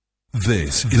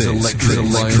This is Electric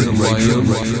Radio.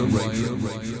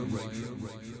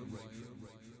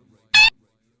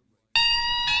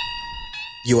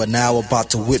 You are now about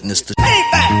to witness the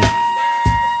Payback.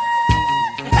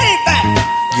 Payback.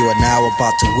 You are now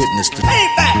about to witness the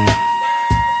Payback.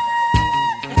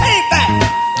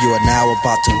 Payback. You are now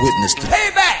about to witness the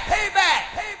Payback. Payback.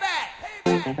 Payback.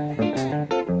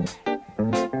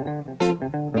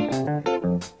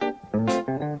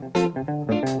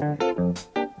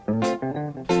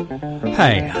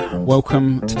 Hey,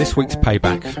 welcome to this week's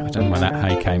Payback. I don't know where that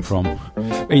hey came from.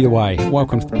 Either way,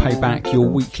 welcome to the Payback, your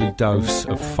weekly dose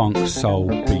of funk, soul,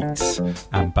 beats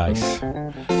and bass.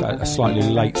 So a slightly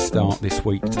late start this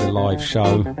week to the live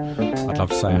show. I'd love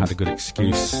to say I had a good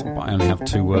excuse, but I only have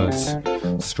two words: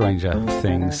 Stranger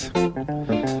Things.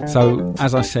 So,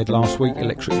 as I said last week,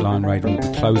 Electric Lion Radio will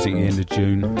be closing at the end of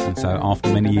June, and so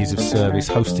after many years of service,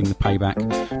 hosting the Payback,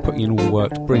 putting in all the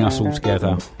work to bring us all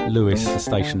together, Lewis, the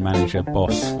station manager,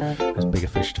 boss, has bigger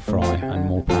fish to fry, and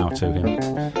more power to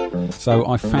him. So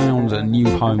I found a new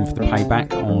home for the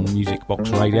Payback on Music Box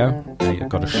Radio. They've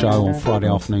got a show on Friday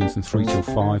afternoons from 3 till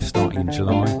 5 starting in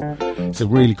July. It's a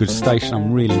really good station.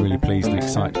 I'm really pleased and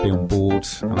excited to be on board,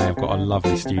 and they have got a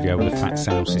lovely studio with a fat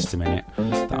sound system in it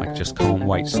that I just can't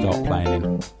wait to start playing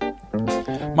in.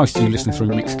 Most of you listen through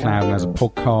Mixcloud and as a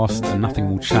podcast, and nothing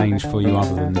will change for you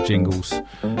other than the jingles,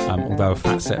 although a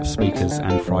fat set of speakers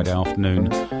and Friday afternoon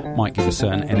might give a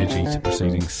certain energy to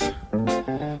proceedings.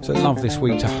 So love this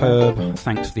week to Herb,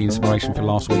 thanks for the inspiration for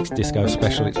last week's disco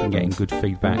special, it's been getting good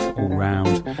feedback all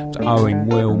round. To Owen,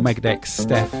 Will, Megadex,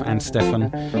 Steph and Stefan,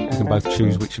 you can both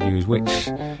choose which of you is which,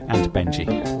 and to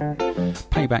Benji.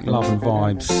 Payback love and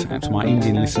vibes out to my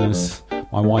Indian listeners.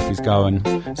 My wife is Goan,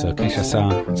 so Kesha Sa,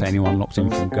 to anyone locked in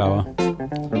from Goa.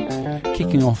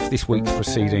 Kicking off this week's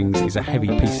proceedings is a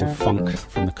heavy piece of funk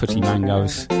from the Cutty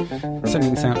Mangoes.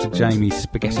 Sending this out to Jamie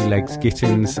Spaghetti Legs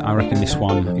Gittins. I reckon this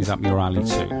one is up your alley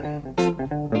too.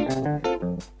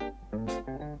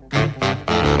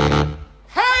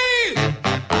 Ah!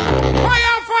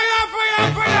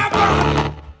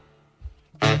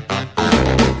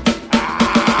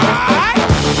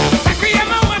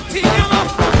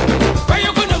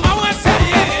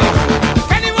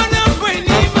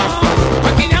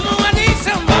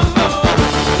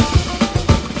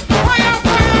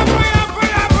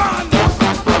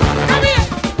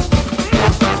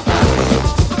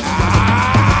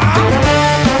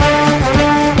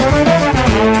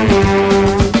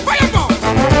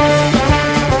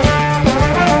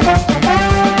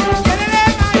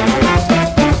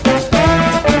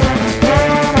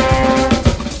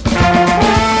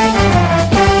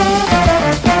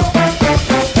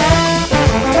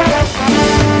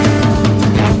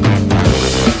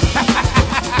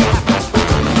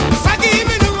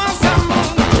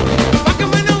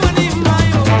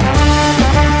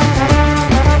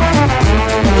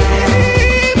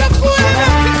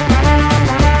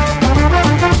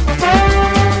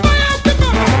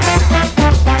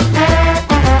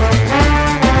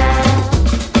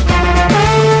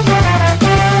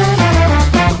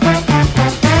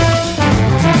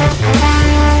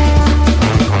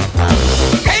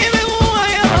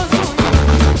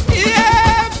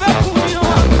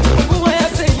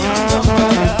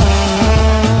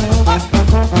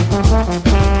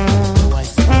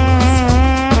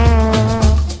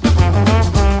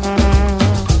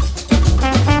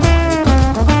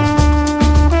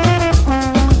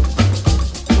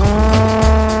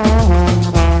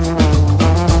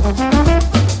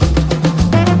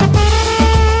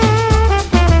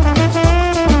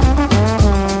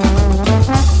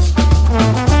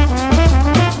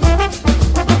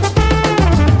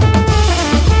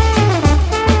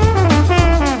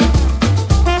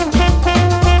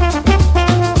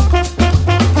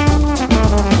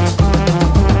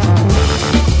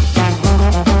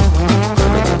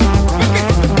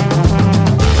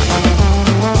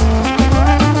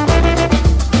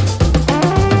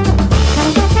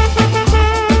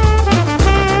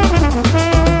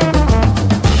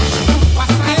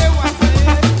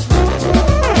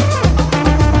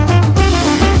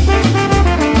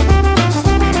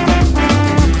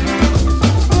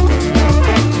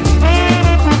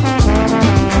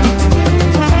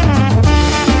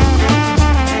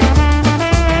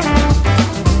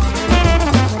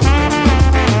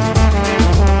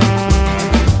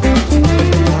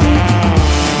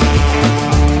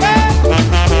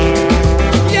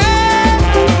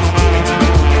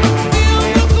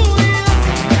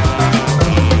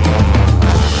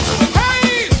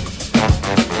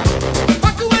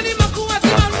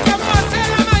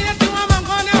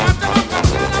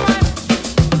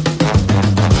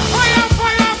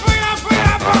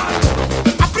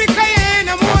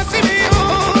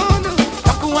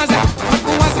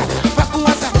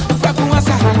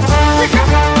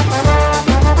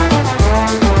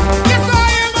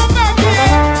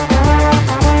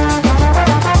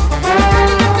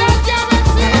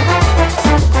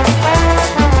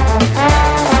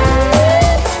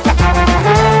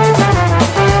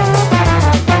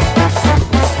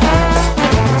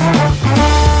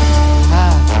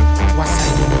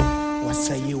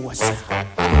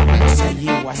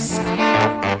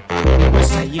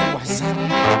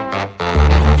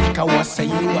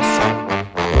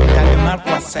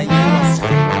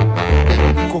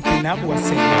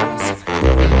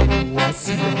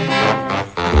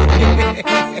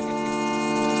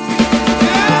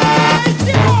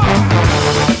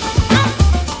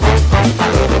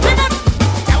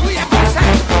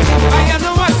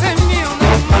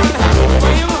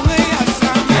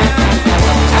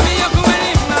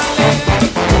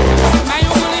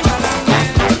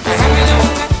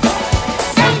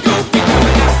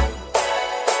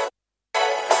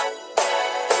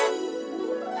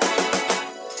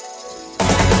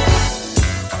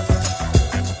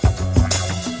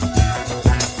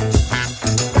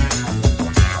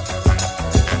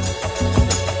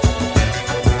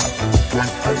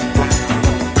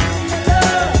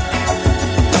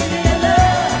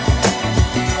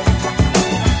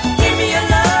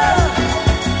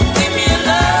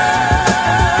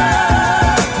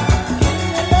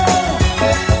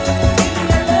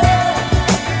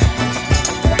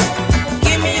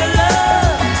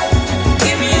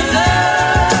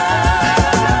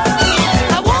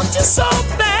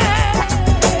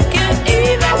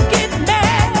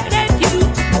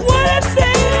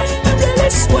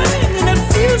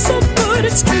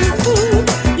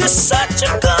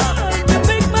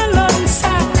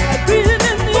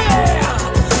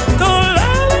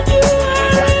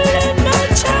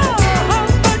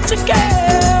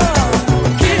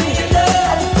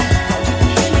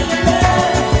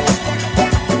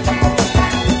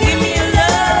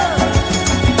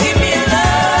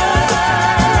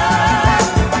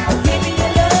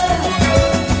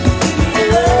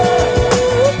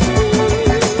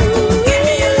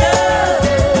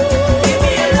 Give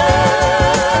me your love.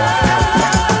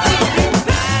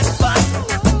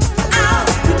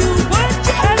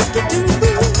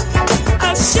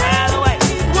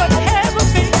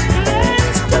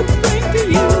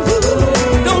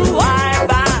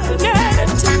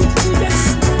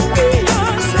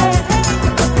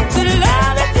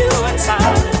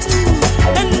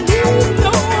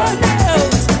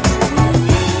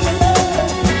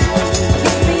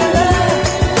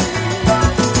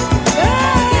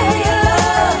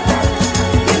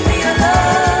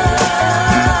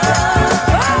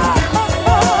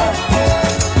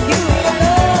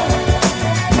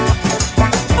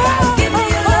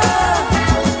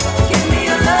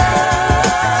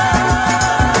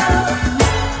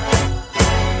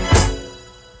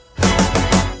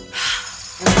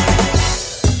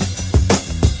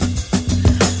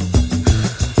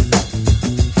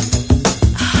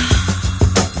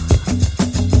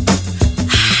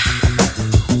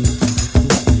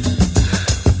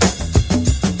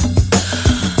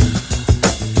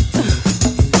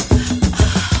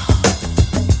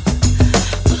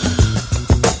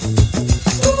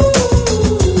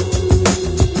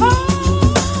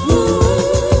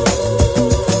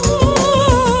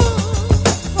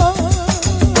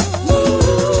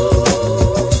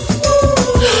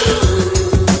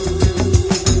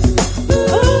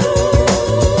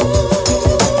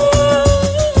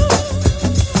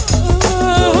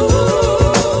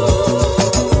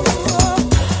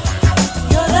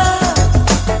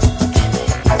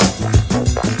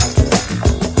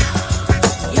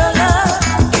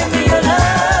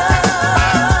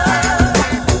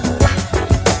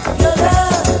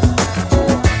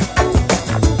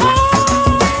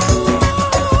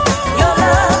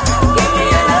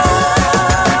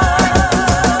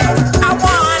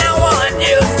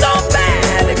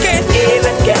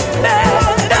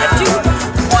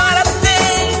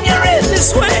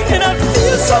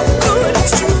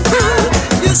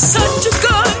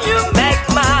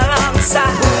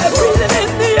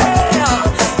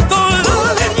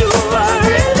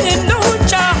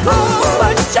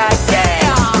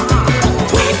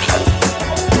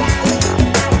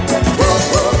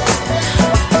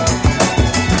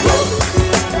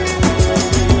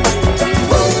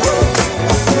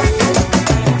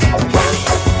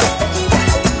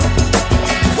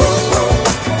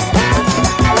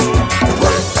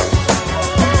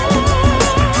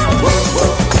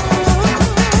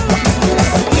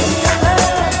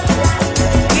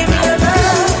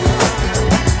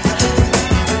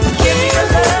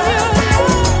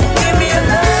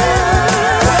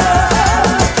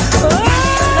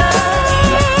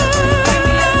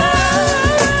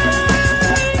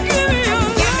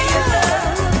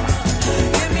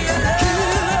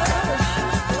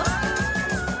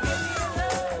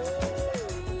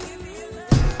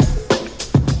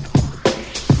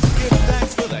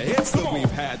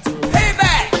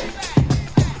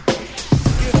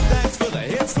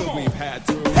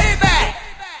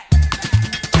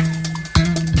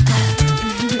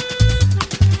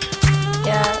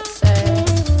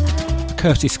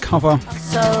 Curtis cover.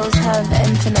 Souls have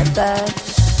infinite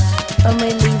birth. When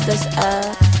we leave this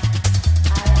earth,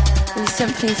 we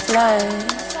simply flow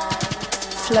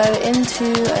into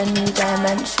a new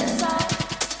dimension.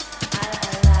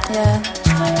 Yeah.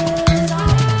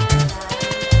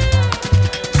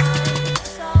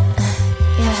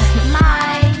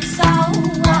 My soul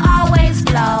will always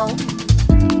flow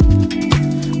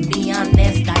beyond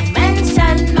this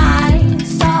dimension. My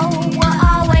soul will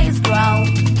always grow.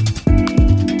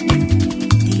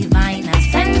 Divine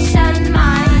ascension.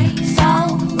 My soul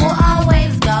will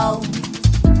always go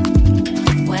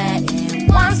where it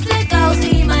wants to go.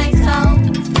 See my soul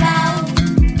flow.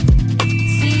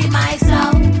 See my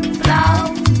soul flow.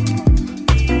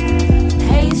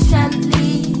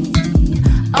 Patiently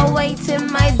awaiting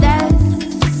my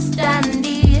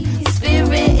destiny.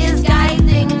 Spirit is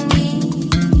guiding me.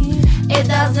 It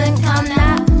doesn't come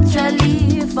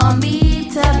naturally for me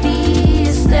to be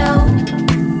still.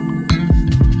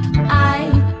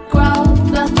 I grow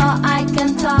before I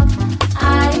can talk.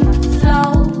 I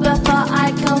flow before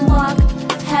I can walk.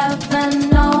 Heaven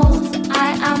knows I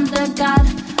am the God.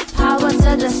 Power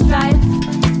to the strife.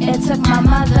 It took my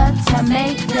mother to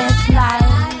make this life.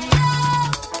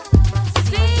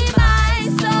 See my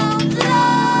soul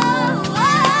glow.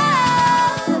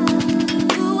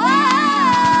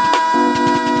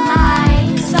 My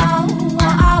soul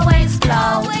will always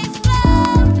flow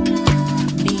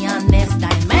beyond this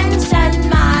dimension.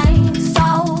 My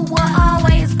soul will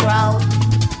always grow.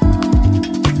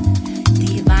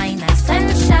 Divine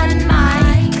ascension. My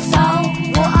soul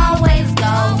will always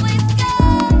go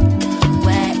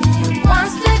where it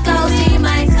wants to go. See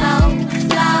my soul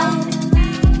flow.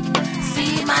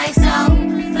 See my soul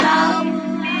flow.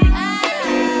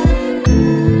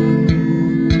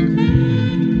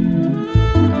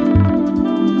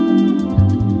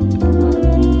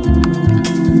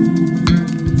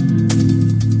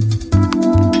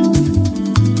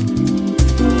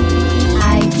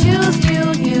 I choose you,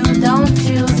 you don't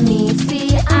choose me. See,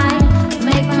 I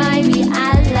make my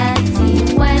reality.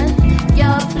 When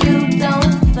you're blue,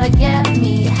 don't forget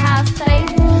me. Have faith,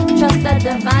 trust the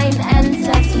divine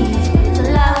entity.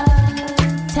 Love,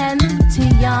 tend to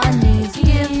your needs.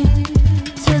 Give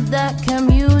to the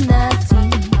community.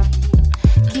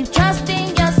 Keep trusting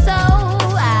your soul.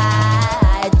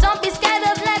 Don't be scared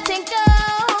of letting go.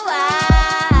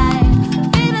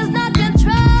 Fear does not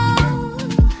control.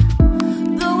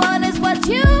 The world is what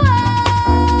you are.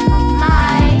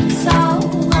 My soul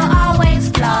will always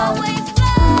flow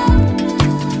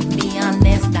beyond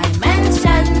this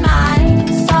dimension. My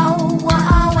soul will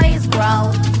always grow.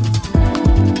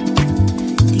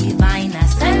 Divine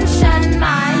ascension.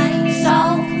 My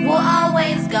soul will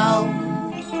always go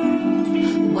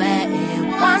where it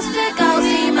wants to go.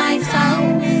 See my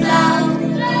soul flow.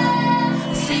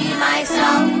 See my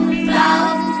soul flow.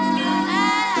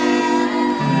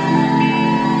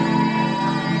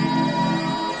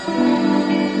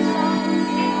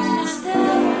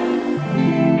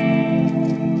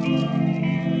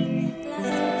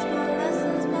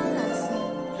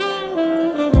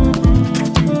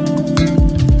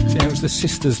 So it was the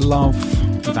Sisters Love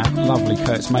with that lovely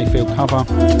Curtis Mayfield cover.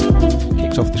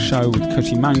 Kicked off the show with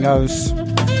Cootie Mangoes.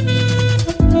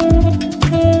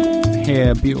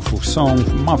 Here, beautiful song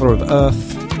from Mother of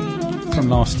Earth from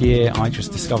last year. I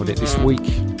just discovered it this week.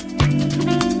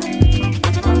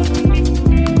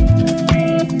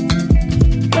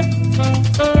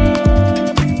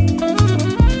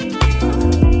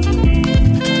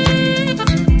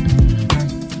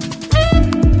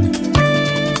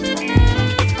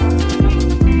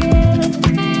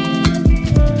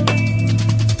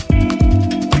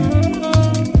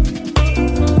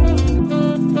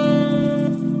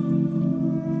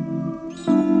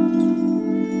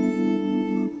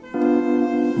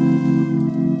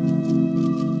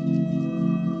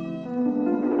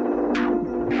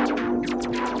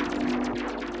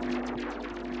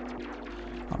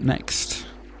 Next,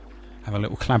 have a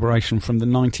little collaboration from the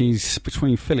 90s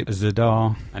between Philip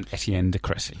Zadar and Etienne de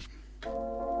Crécy.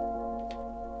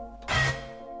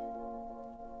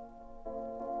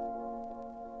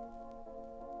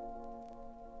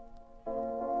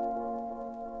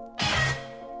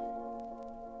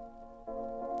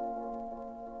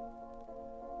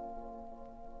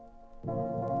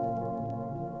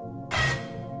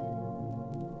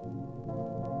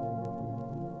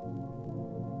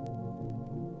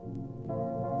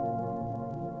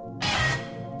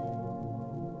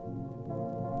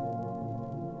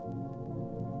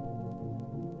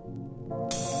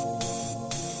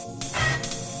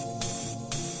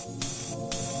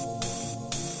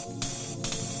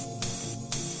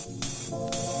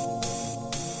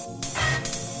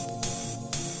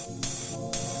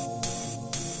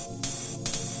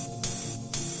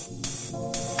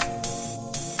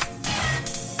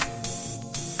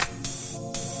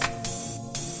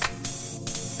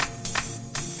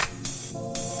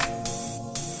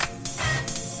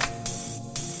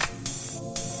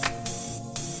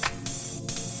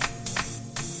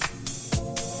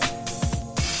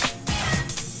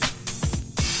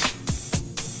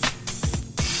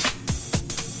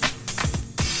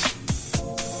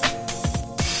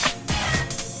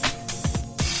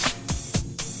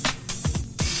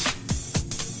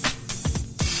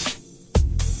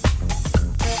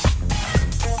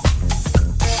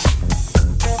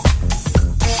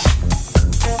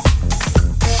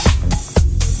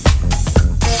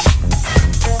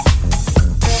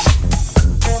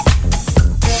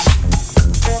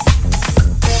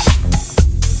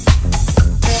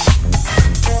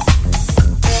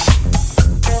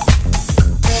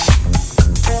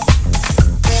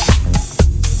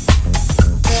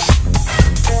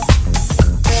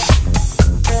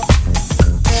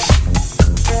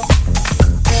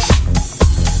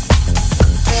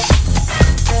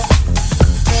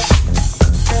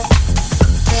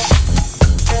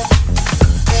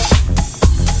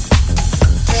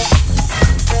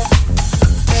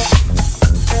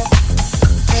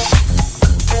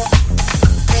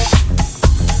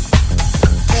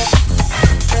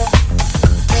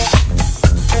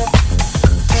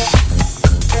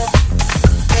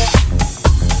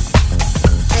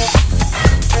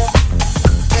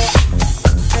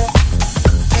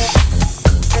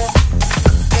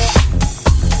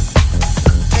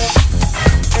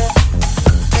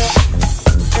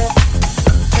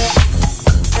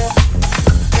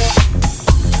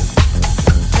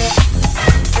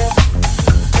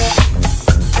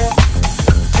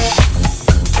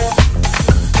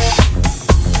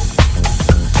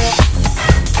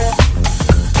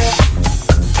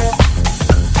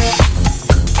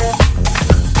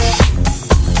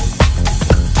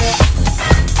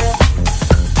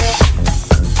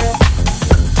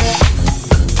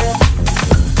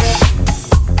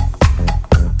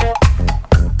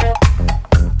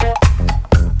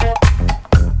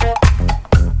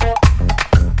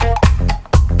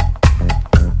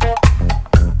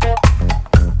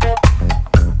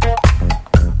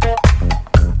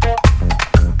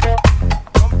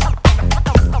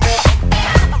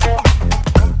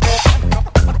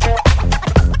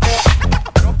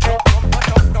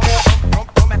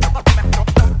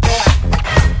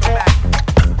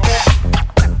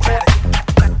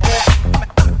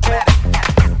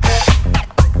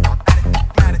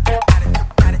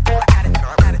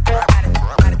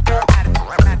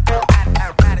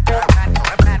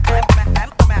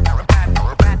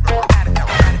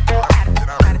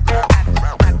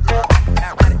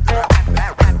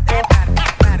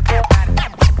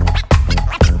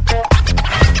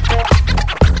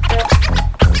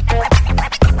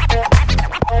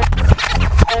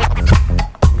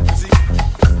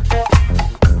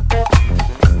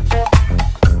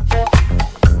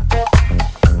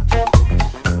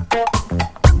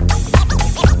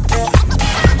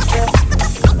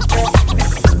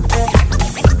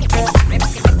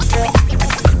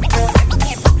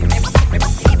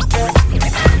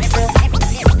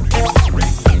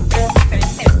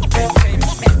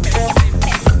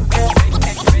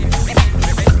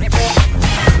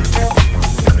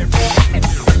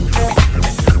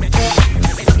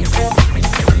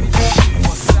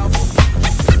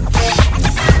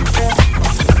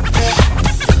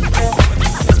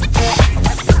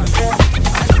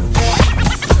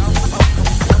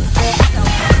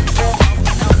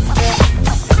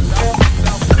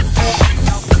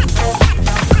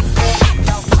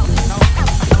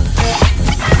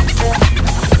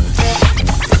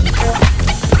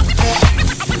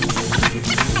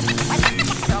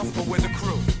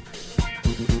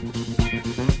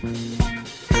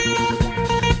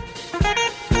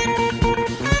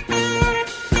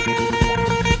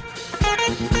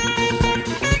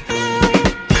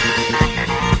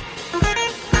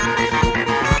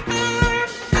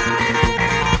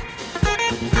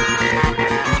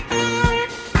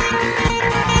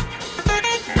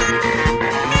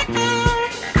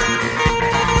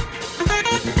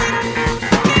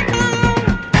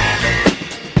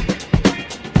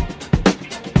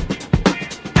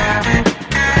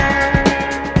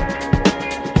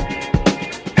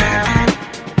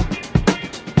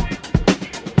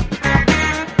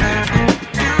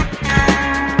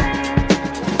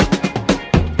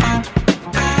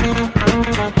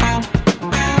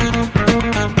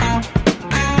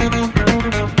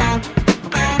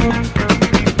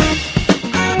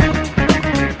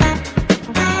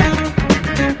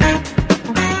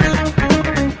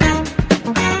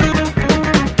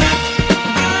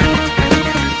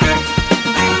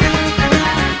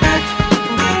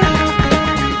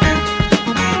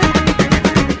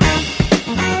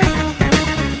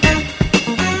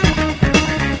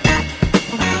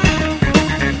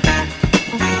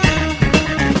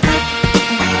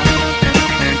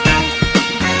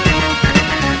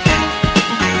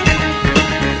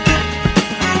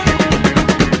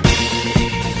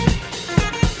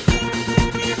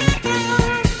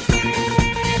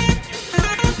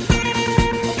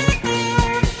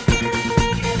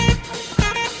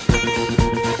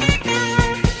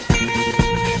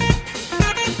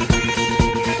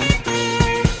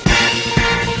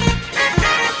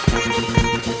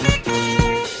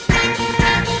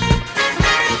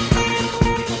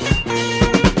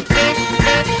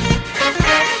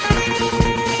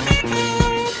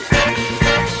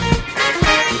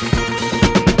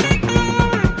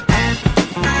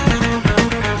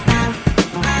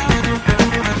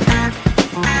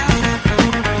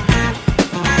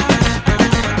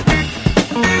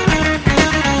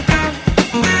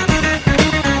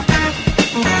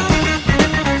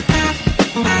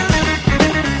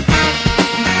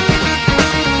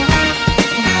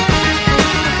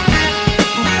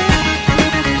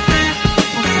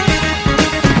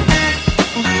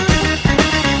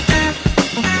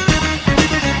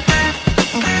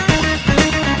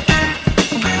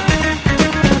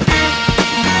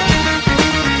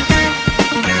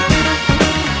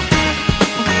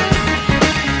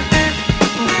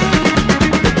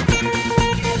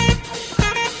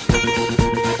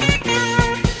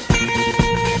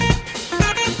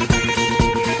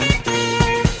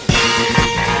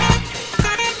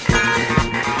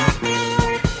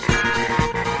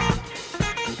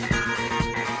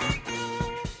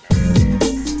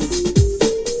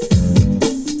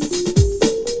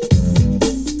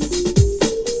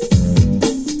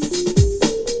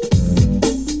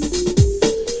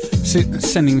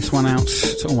 Sending this one out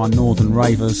to all my northern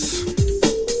ravers.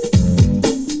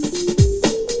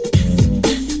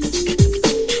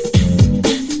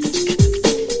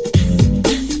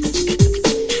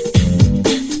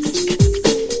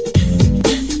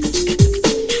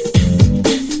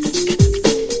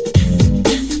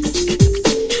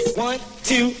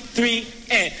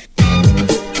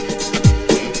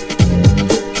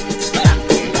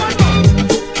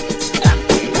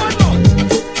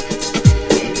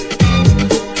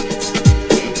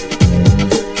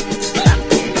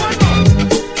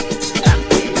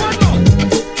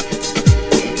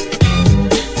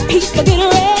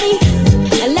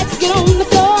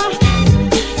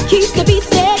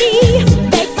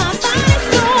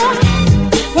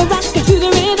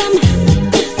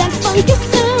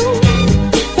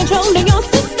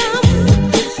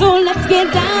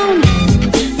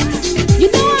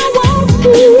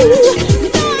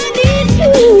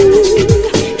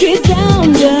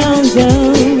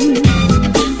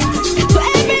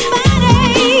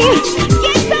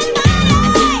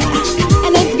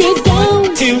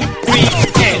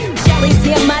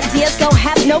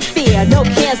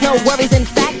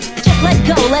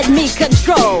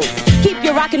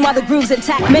 While the groove's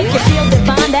intact, make you feel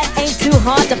divine. That ain't too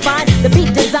hard to find. The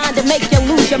beat designed to make you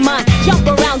lose your mind. Jump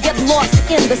around, get lost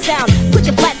in the sound. Put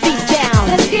your flat feet down.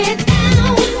 Let's get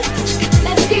down.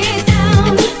 Let's get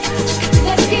down.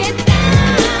 Let's get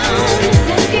down.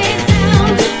 Let's get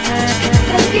down.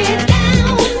 Let's get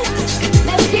down.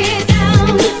 Let's get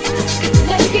down.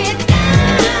 Let's get down.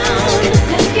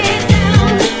 Let's get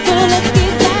down. Let's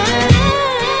get down.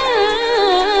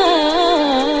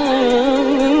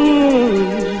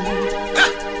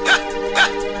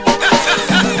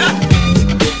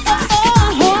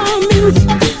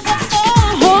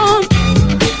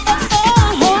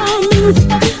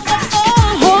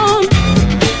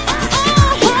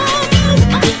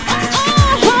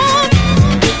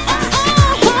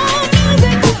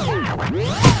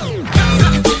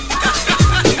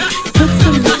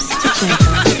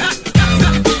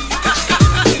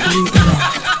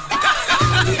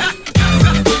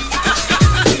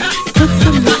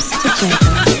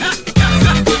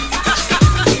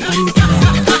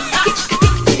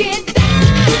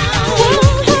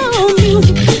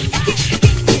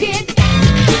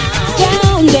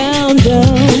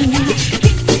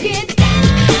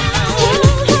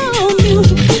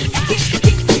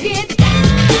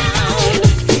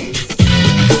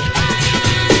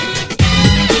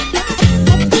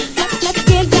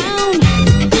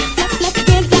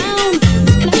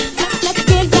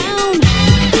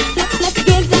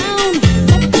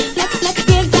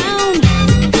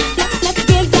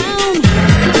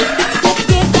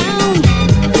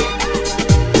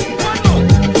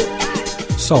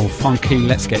 Soul funky,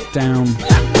 let's get down.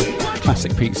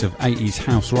 Classic peaks of 80s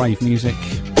house rave music.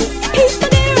 People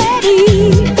get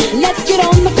ready, let's get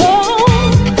on the floor.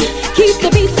 Keep the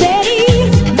beat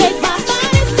steady, make my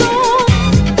body soar.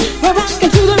 We're rocking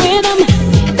to the rhythm,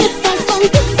 it's that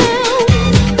funky sound,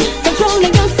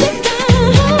 controlling your system.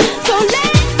 So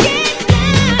let's get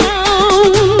down.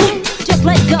 Just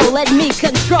let go, let me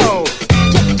control.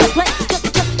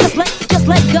 Just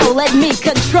let go, let me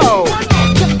control.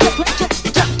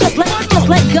 Just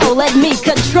let go, let me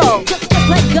control. Just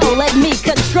let go, let me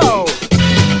control.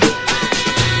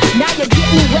 Now you're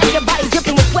getting wet, your body's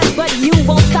dripping with sweat, but you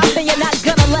won't stop and you're not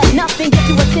gonna let nothing get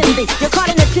you a tindy. You're caught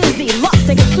in a tizzy, lost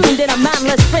and consumed in a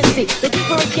mindless frenzy. The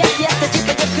deeper it gets, yes, the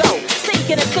deeper you go.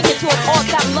 Sinking and sinking to an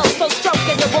all-time low, so stroke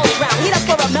and you won't drown. Heat up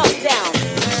for a meltdown.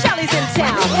 Shelly's in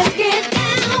town. Let's get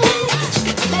down.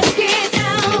 Let's get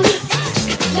down.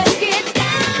 Let's get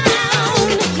down.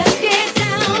 Let's get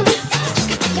down.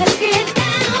 Let's get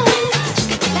down.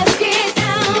 Let's get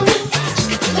down.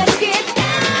 Let's get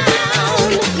down.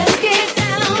 Let's get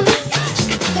down.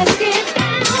 Let's get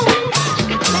down.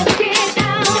 Let's get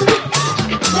down. Let's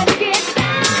get down.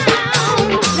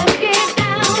 Let's get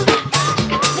down.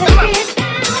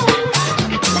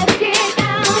 Let's get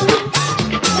down. Let's get down.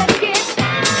 Let's get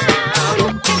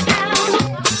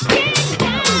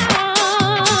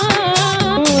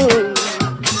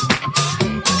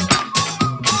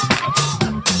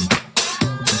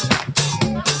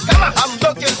I'm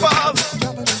looking for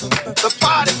the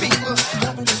party people.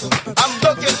 I'm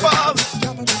looking for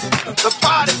the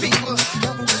party people.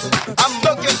 I'm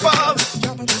looking for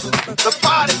the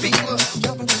party people.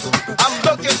 I'm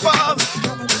looking for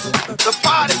the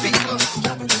party people.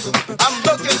 I'm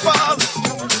looking for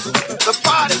the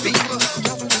party people.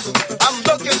 I'm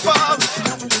looking for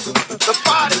the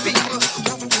party people.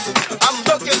 I'm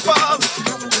looking for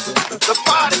the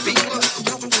party people.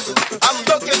 I'm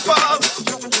looking for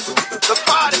the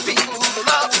party people.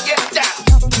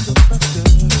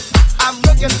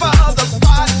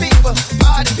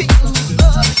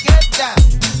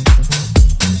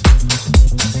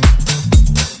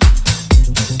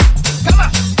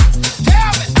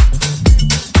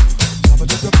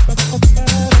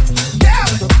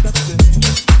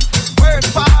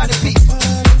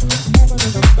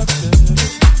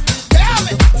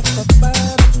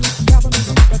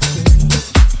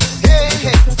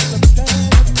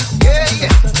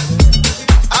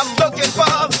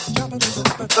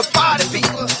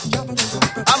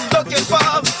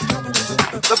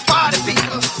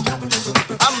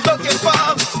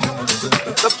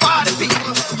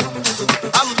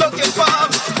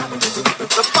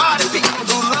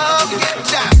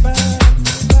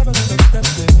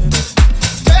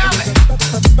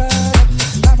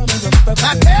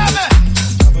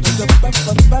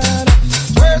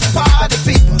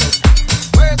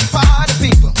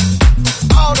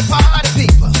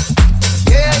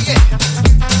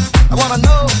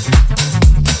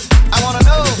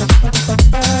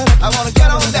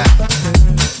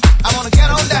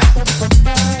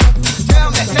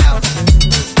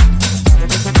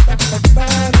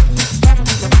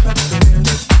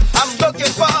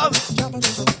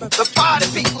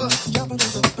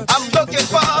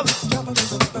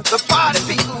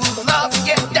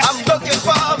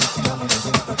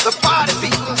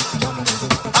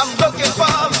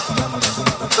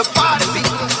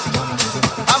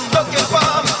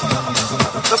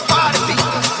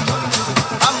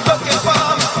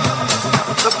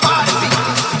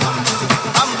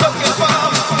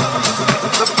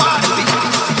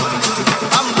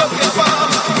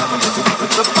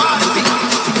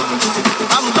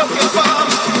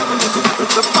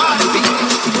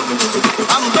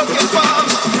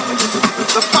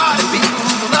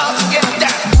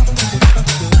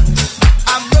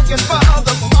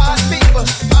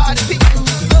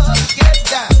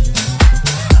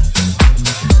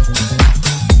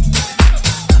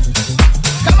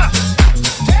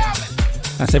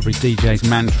 That's every DJ's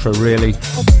mantra, really.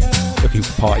 Looking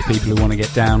for party people who want to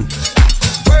get down.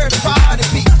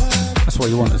 That's what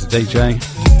you want as a DJ.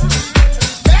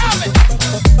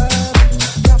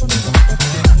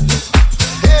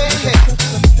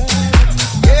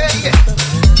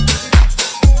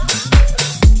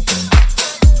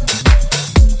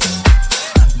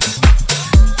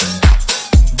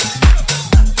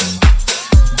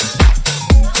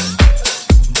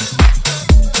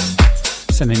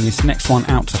 Sending this next one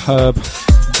out to Herb.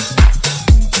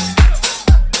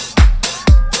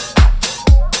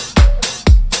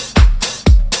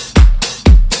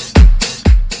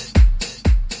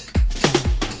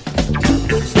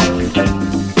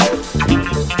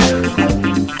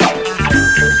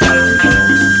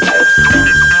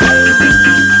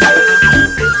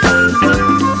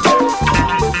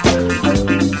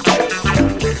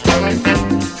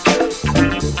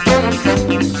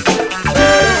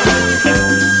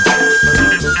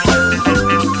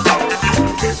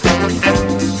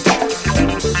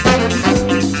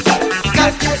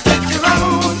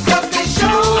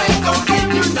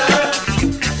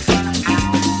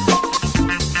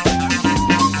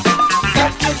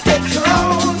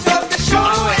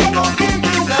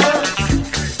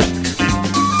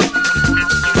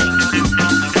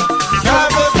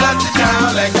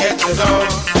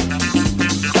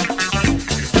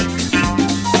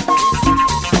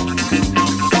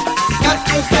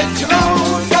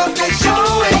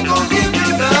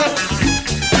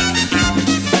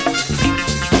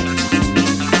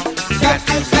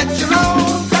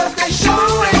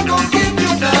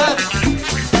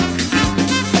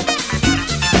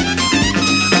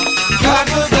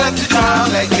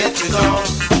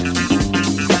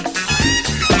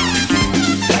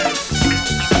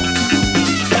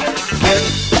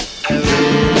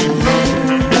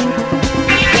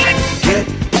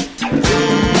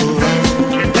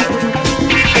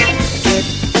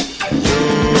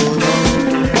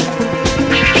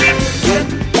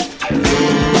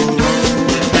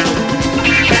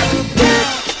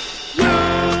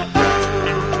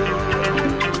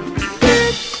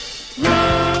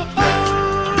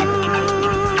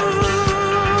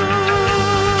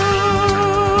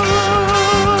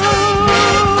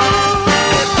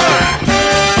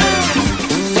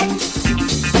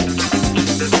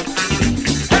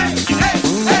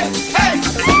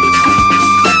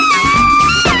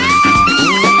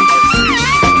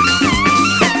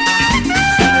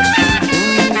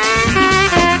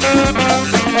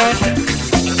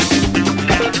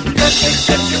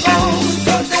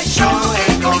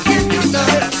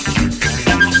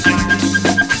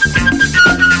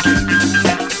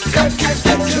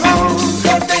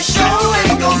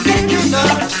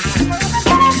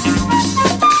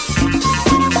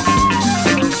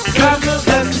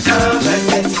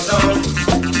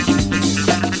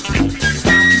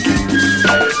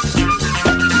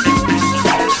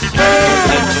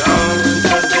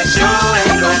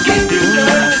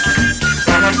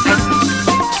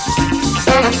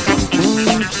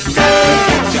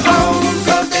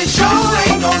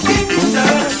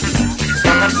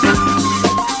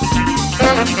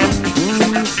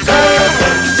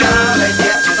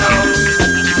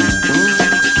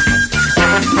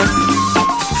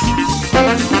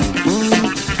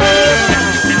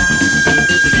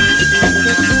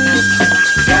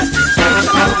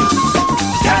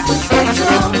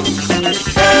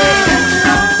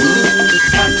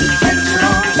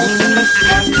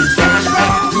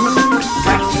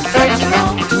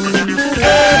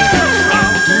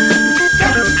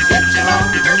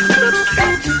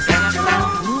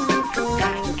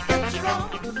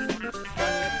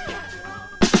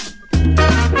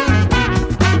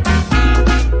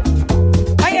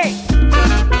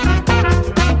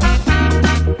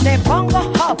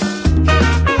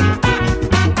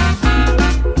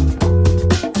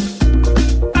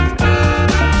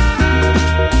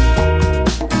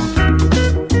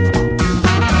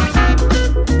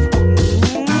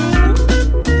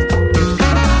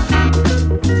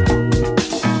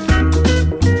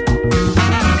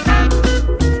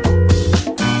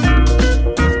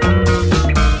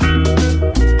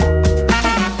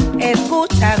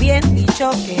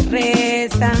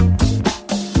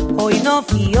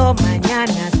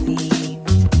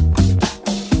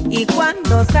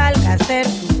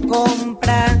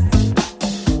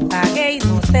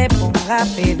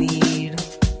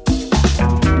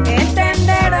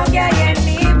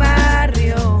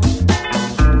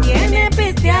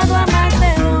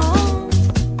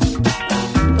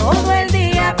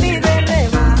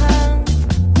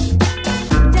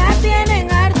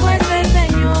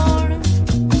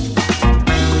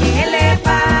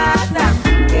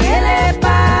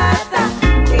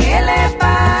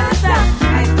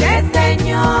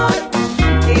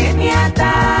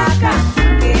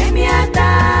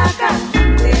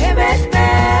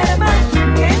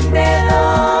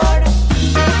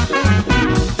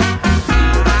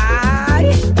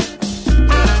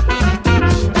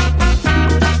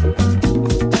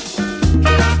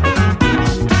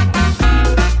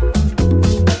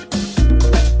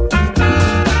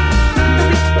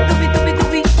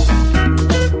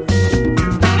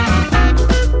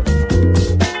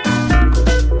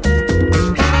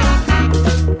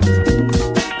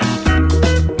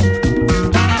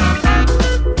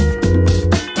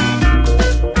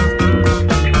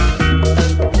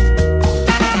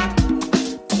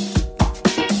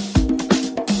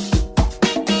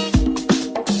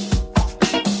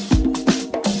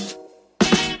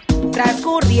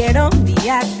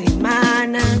 hacía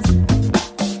semanas,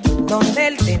 donde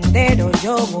el tendero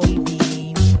yo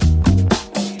volví.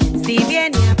 Si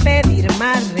viene a pedir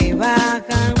más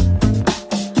rebaja,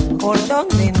 por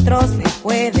donde entró se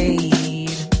puede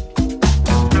ir.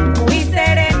 Muy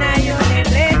serena yo le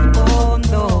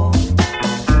respondo,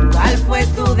 ¿cuál fue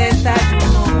su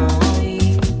desayuno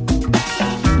hoy?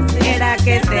 ¿Será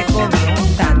que se comió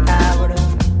un tatabro?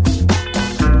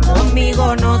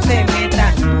 Conmigo no se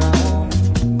meta, no.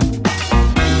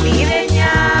 Pide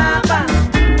ñapa,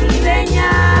 pide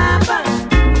ñapa,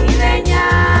 pide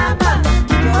ñapa,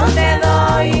 yo te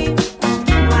doy.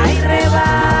 No hay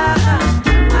rebaja,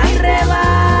 no hay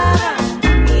rebaja.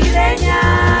 Pide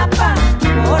ñapa,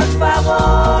 por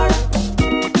favor.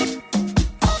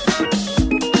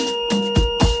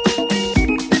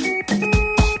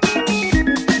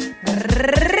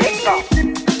 Rico.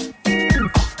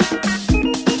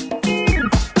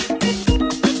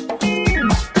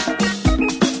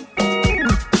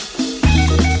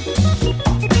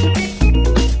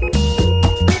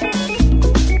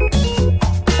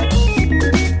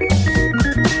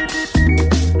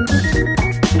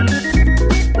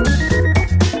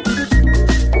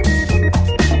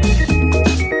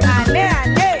 Ale,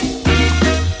 ale.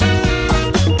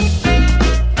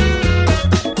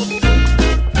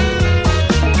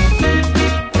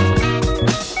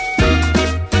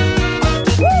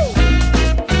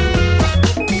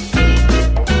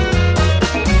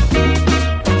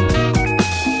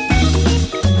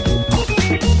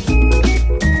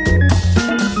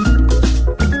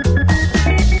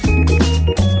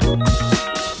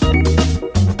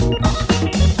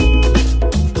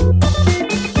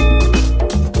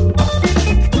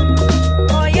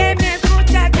 Oye, me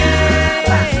escucha que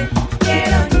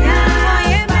quiero ñapa,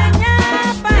 óyeme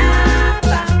ñapa,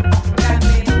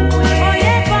 dame pues.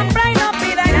 Oye, compra y no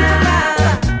pida ñapa,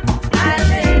 al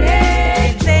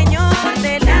derecho, señor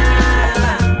de la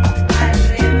ñapa, al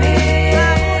revés,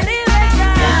 aburrido es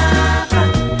ñapa,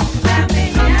 dame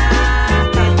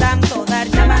ñapa, de tanto dar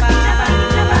ñapa,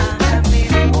 dame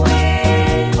pues.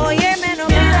 Óyeme, no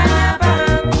pida ñapa,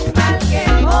 al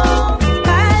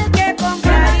que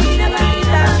compra y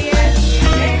también.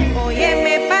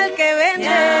 Óyeme, pa'l que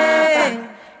vende,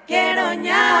 quiero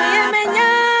ñapa, óyeme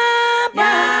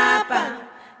ñapa,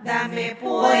 dame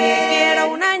pues. Oye, quiero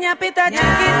una ñapita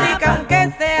chiquitica, aunque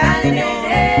sea al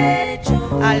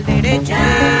derecho,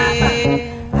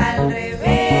 al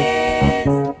revés.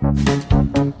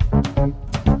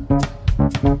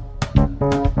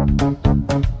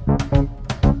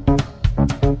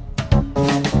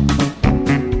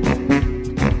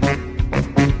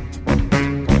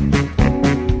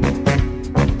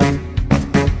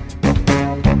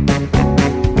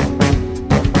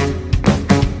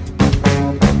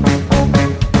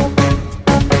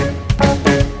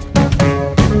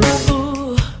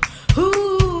 Ooh,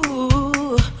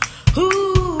 ooh, ooh.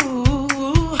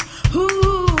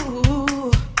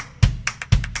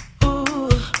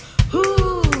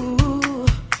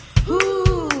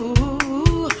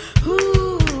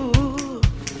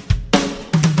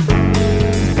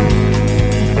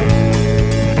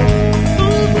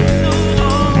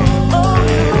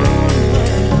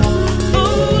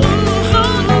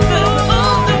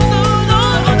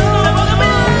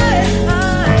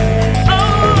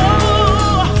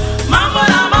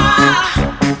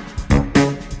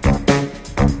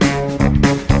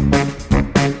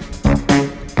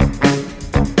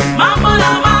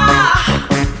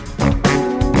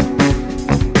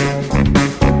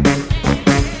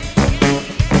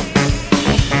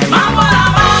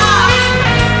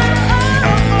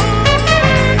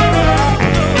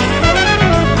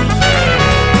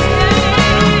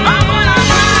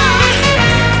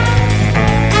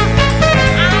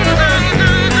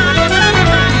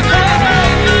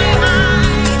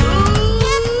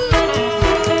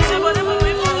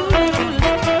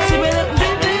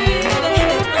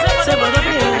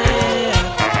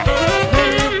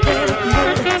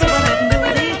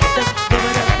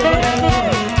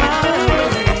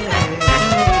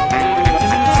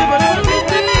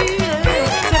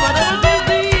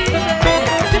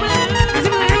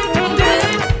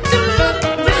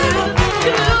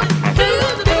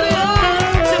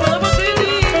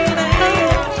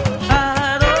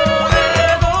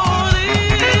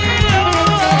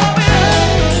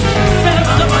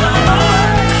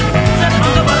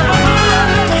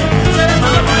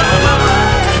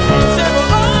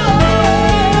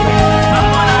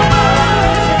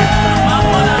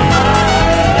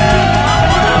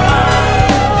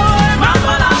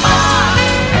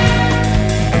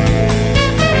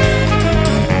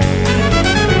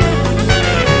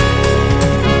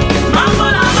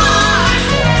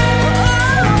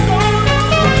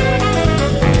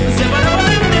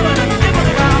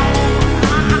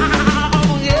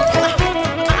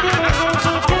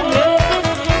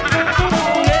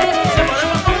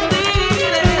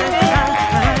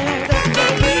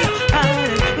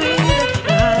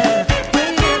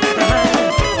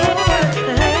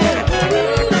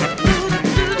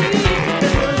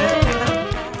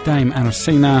 name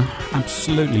Anasina,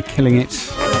 absolutely killing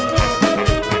it.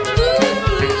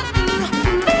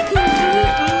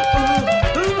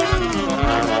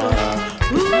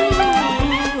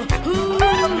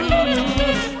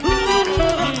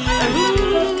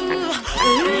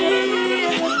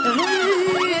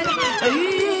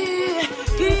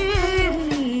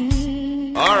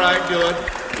 All right, good.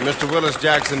 Mr. Willis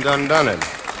Jackson done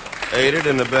it. Aided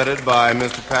and abetted by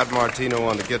Mr. Pat Martino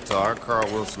on the guitar, Carl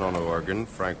Wilson on the organ,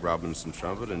 Frank Robinson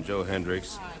trumpet, and Joe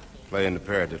Hendricks playing the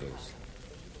paradiddles.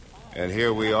 And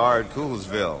here we are at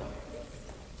Coolsville,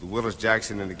 the Willis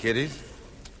Jackson and the Kiddies,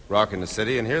 rocking the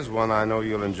city. And here's one I know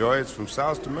you'll enjoy. It's from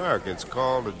South America. It's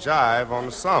called A Jive on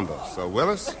the Samba. So,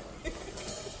 Willis?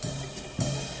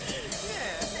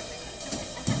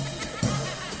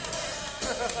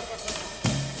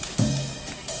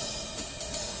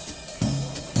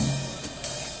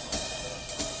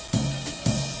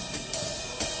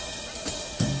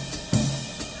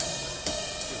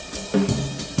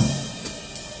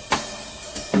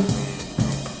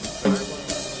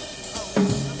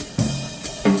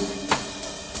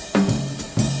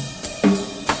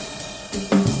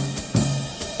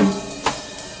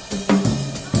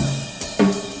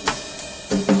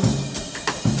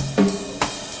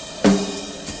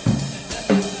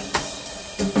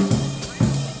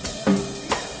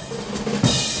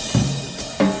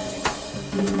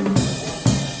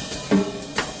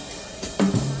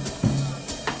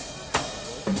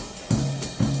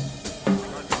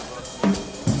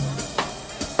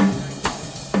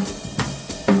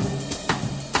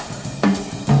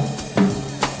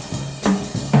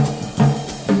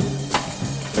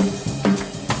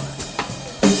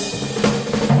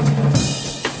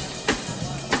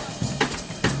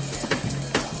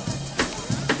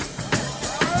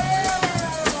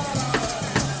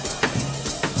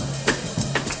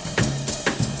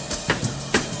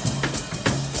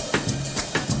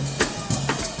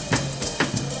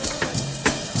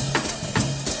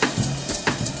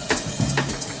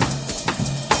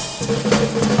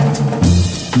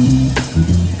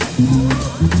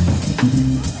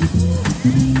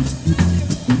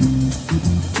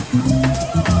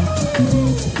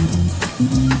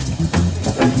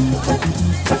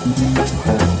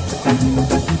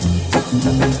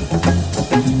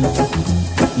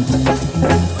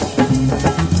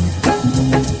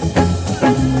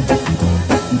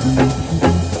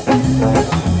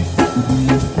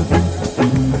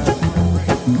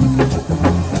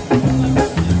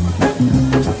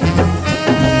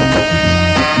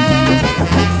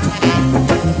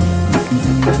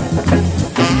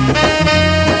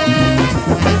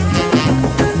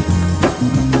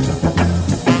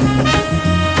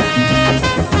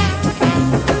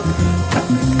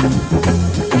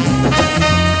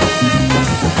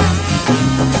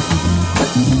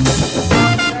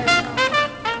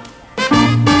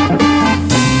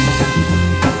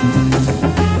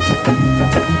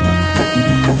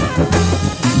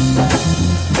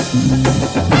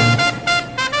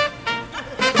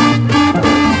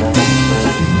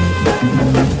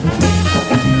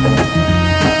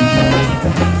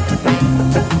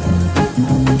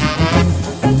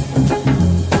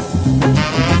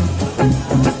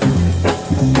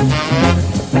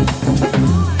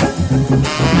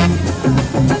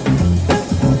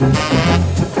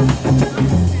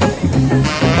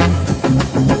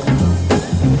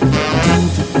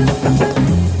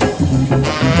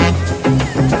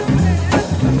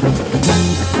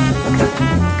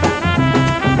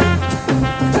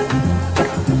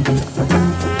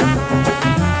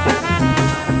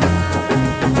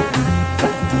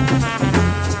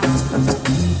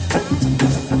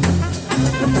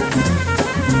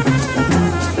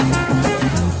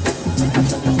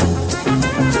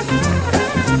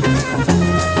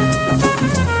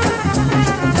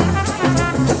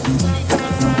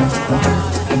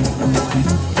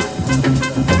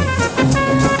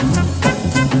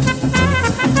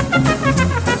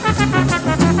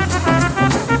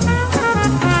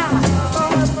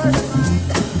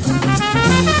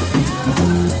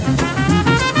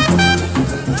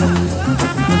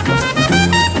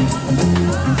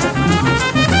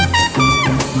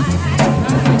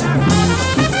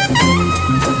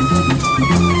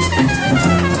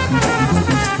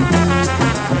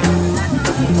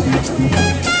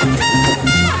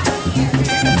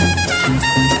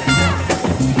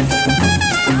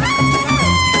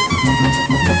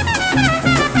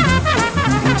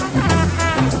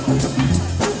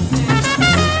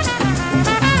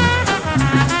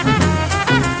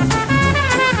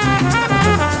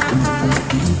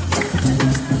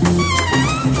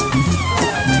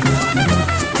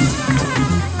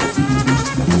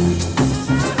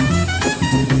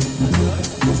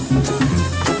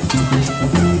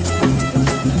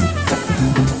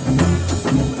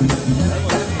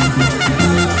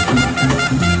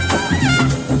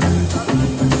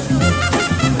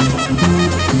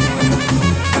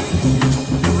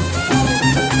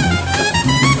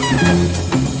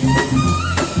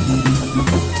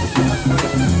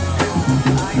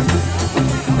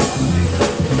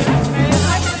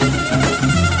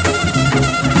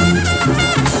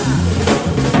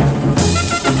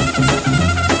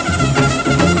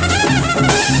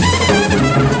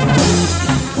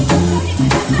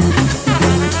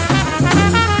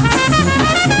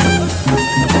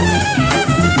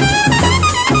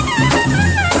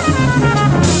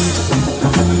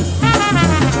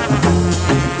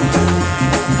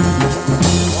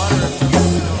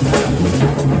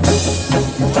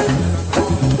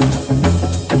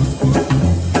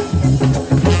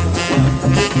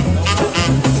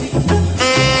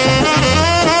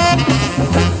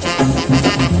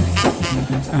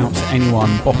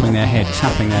 Anyone bopping their head,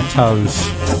 tapping their toes.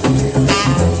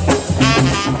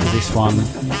 This one,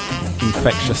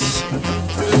 infectious.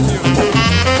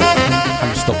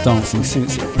 Haven't stopped dancing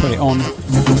since it put it on.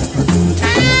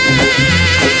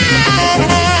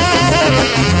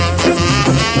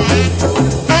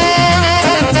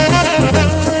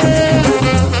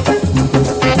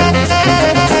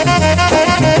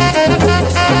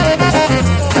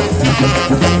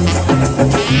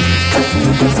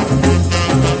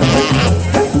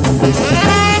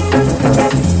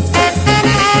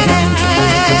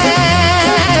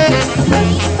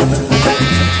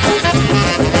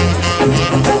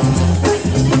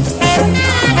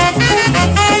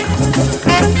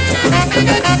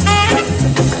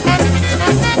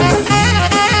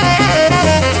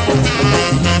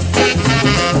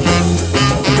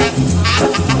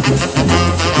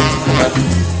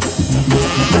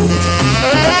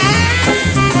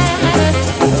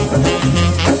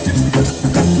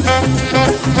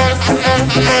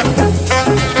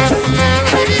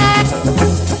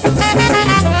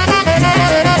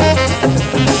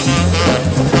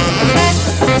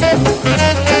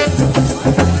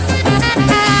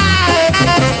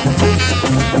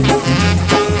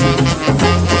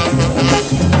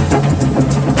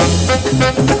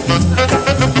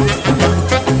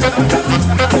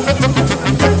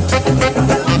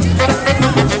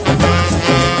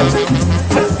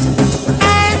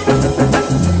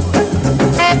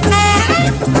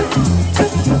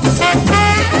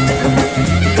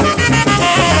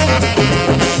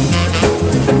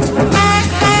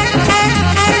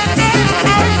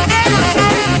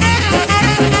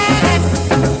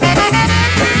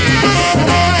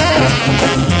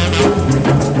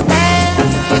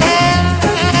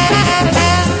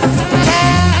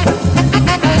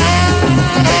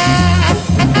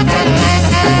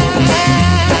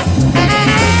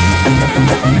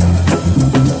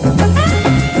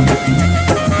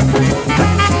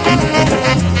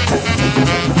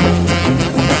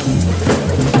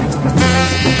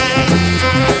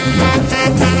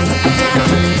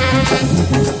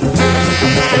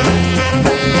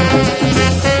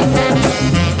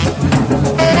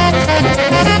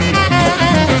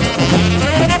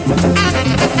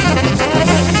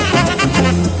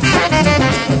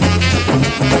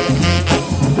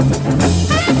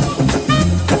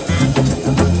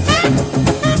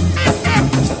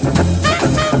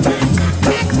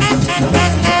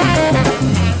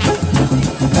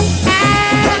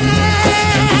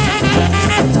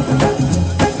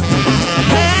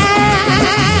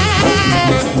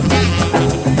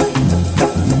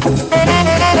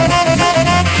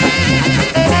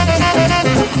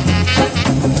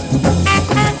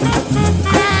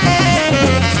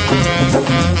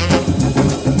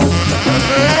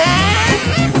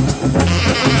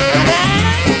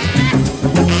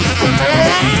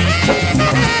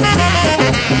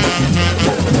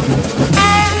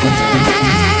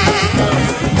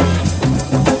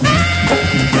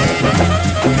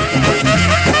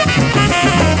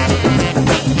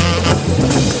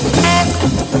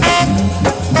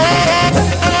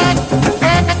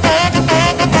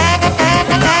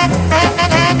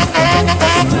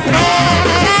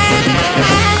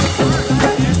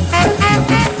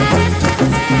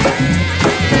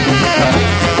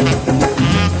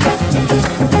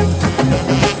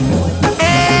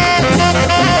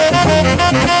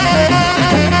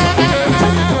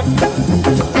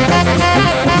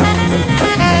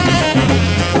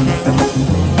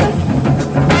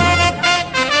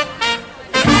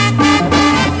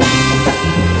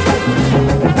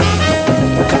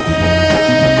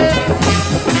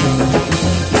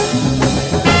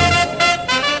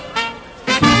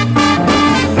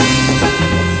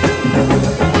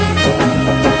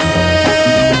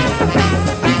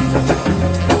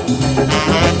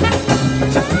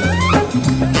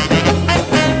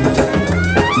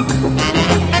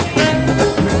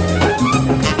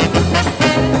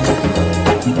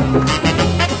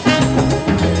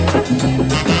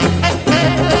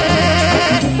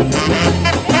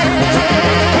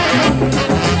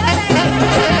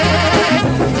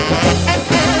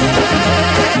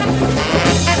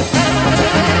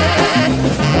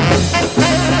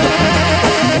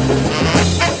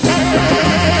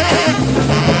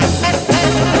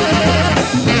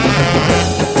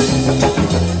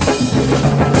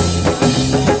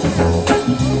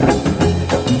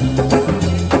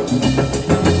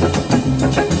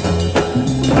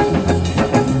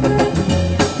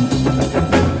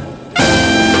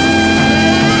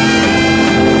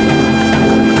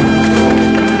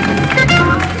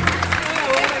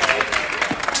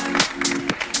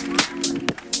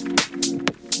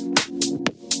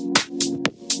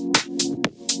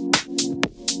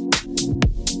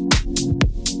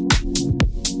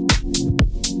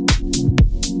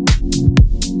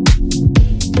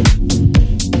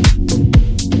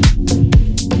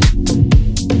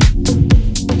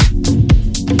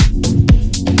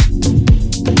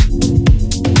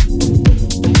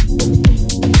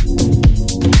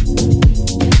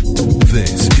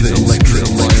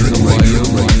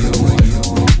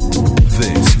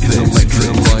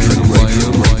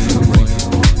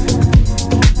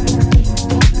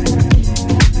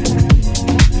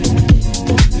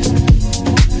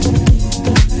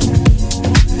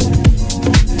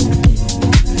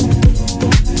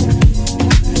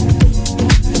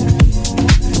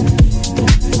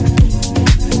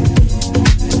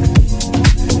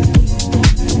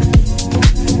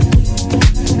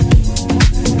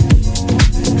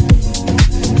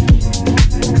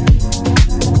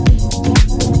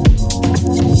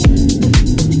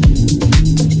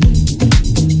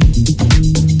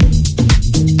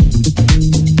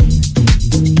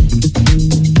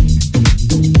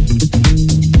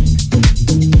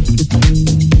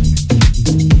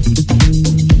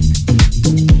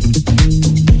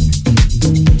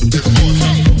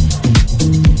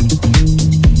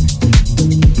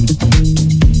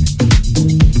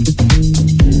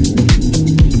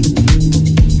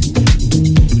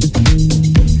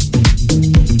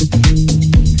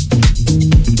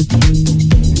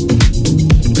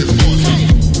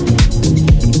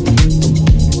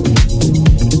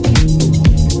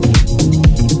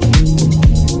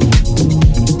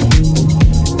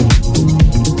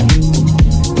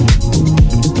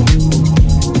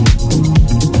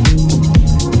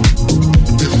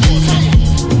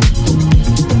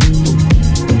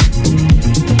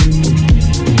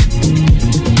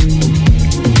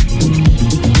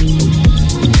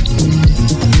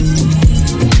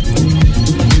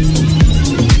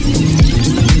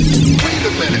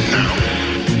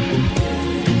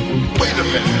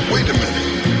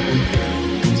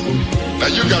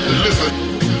 you got to listen.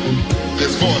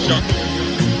 This voice, y'all.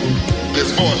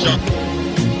 This voice, y'all.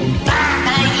 Why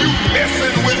are you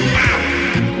messing with my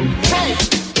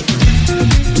throat?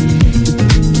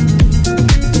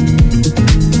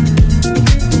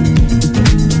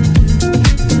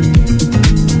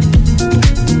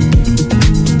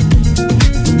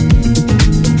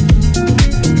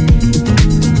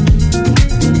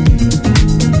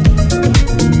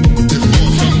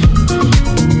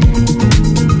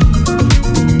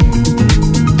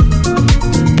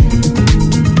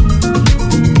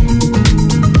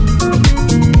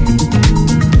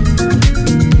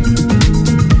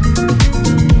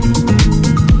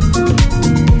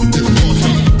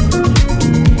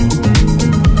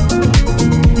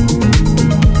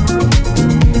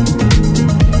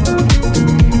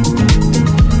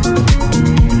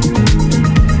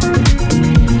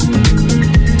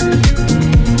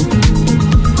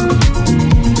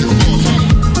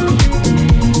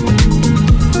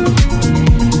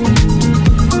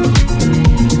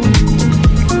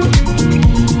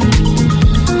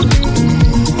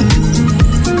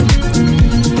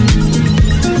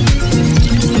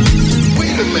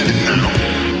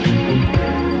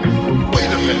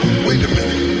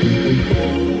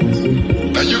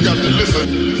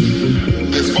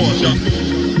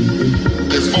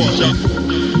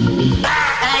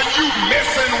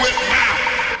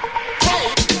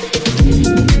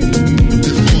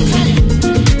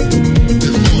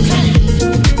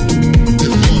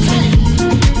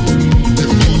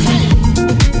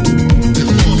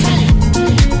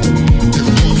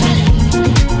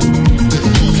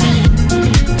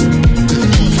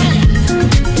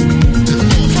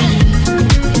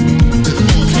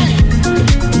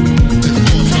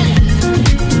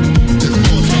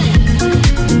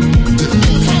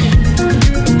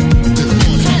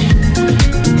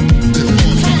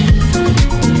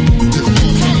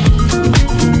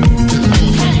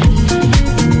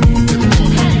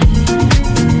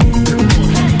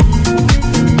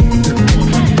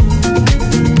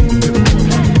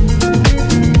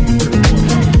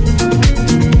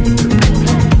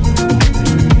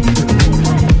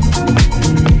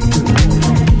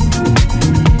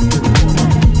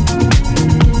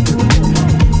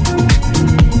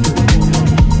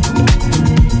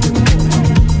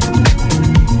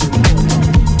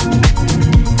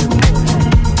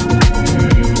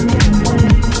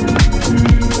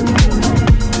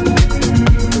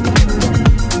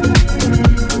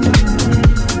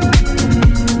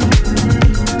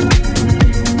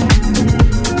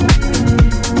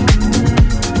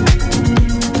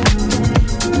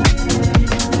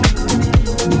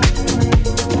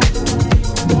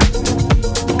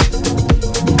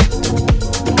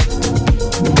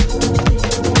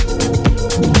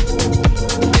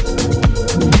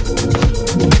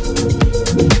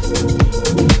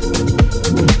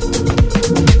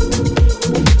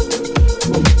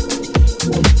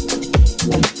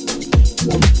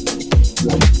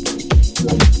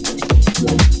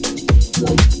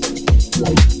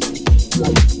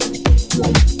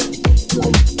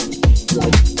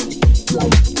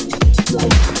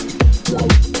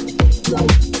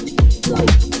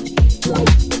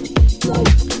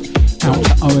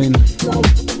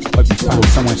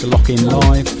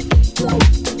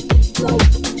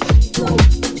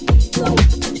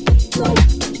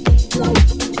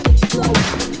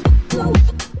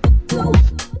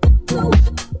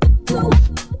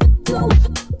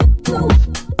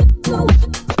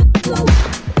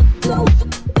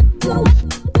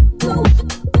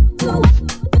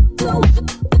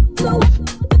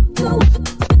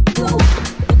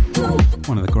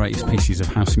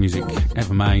 Music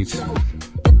ever made.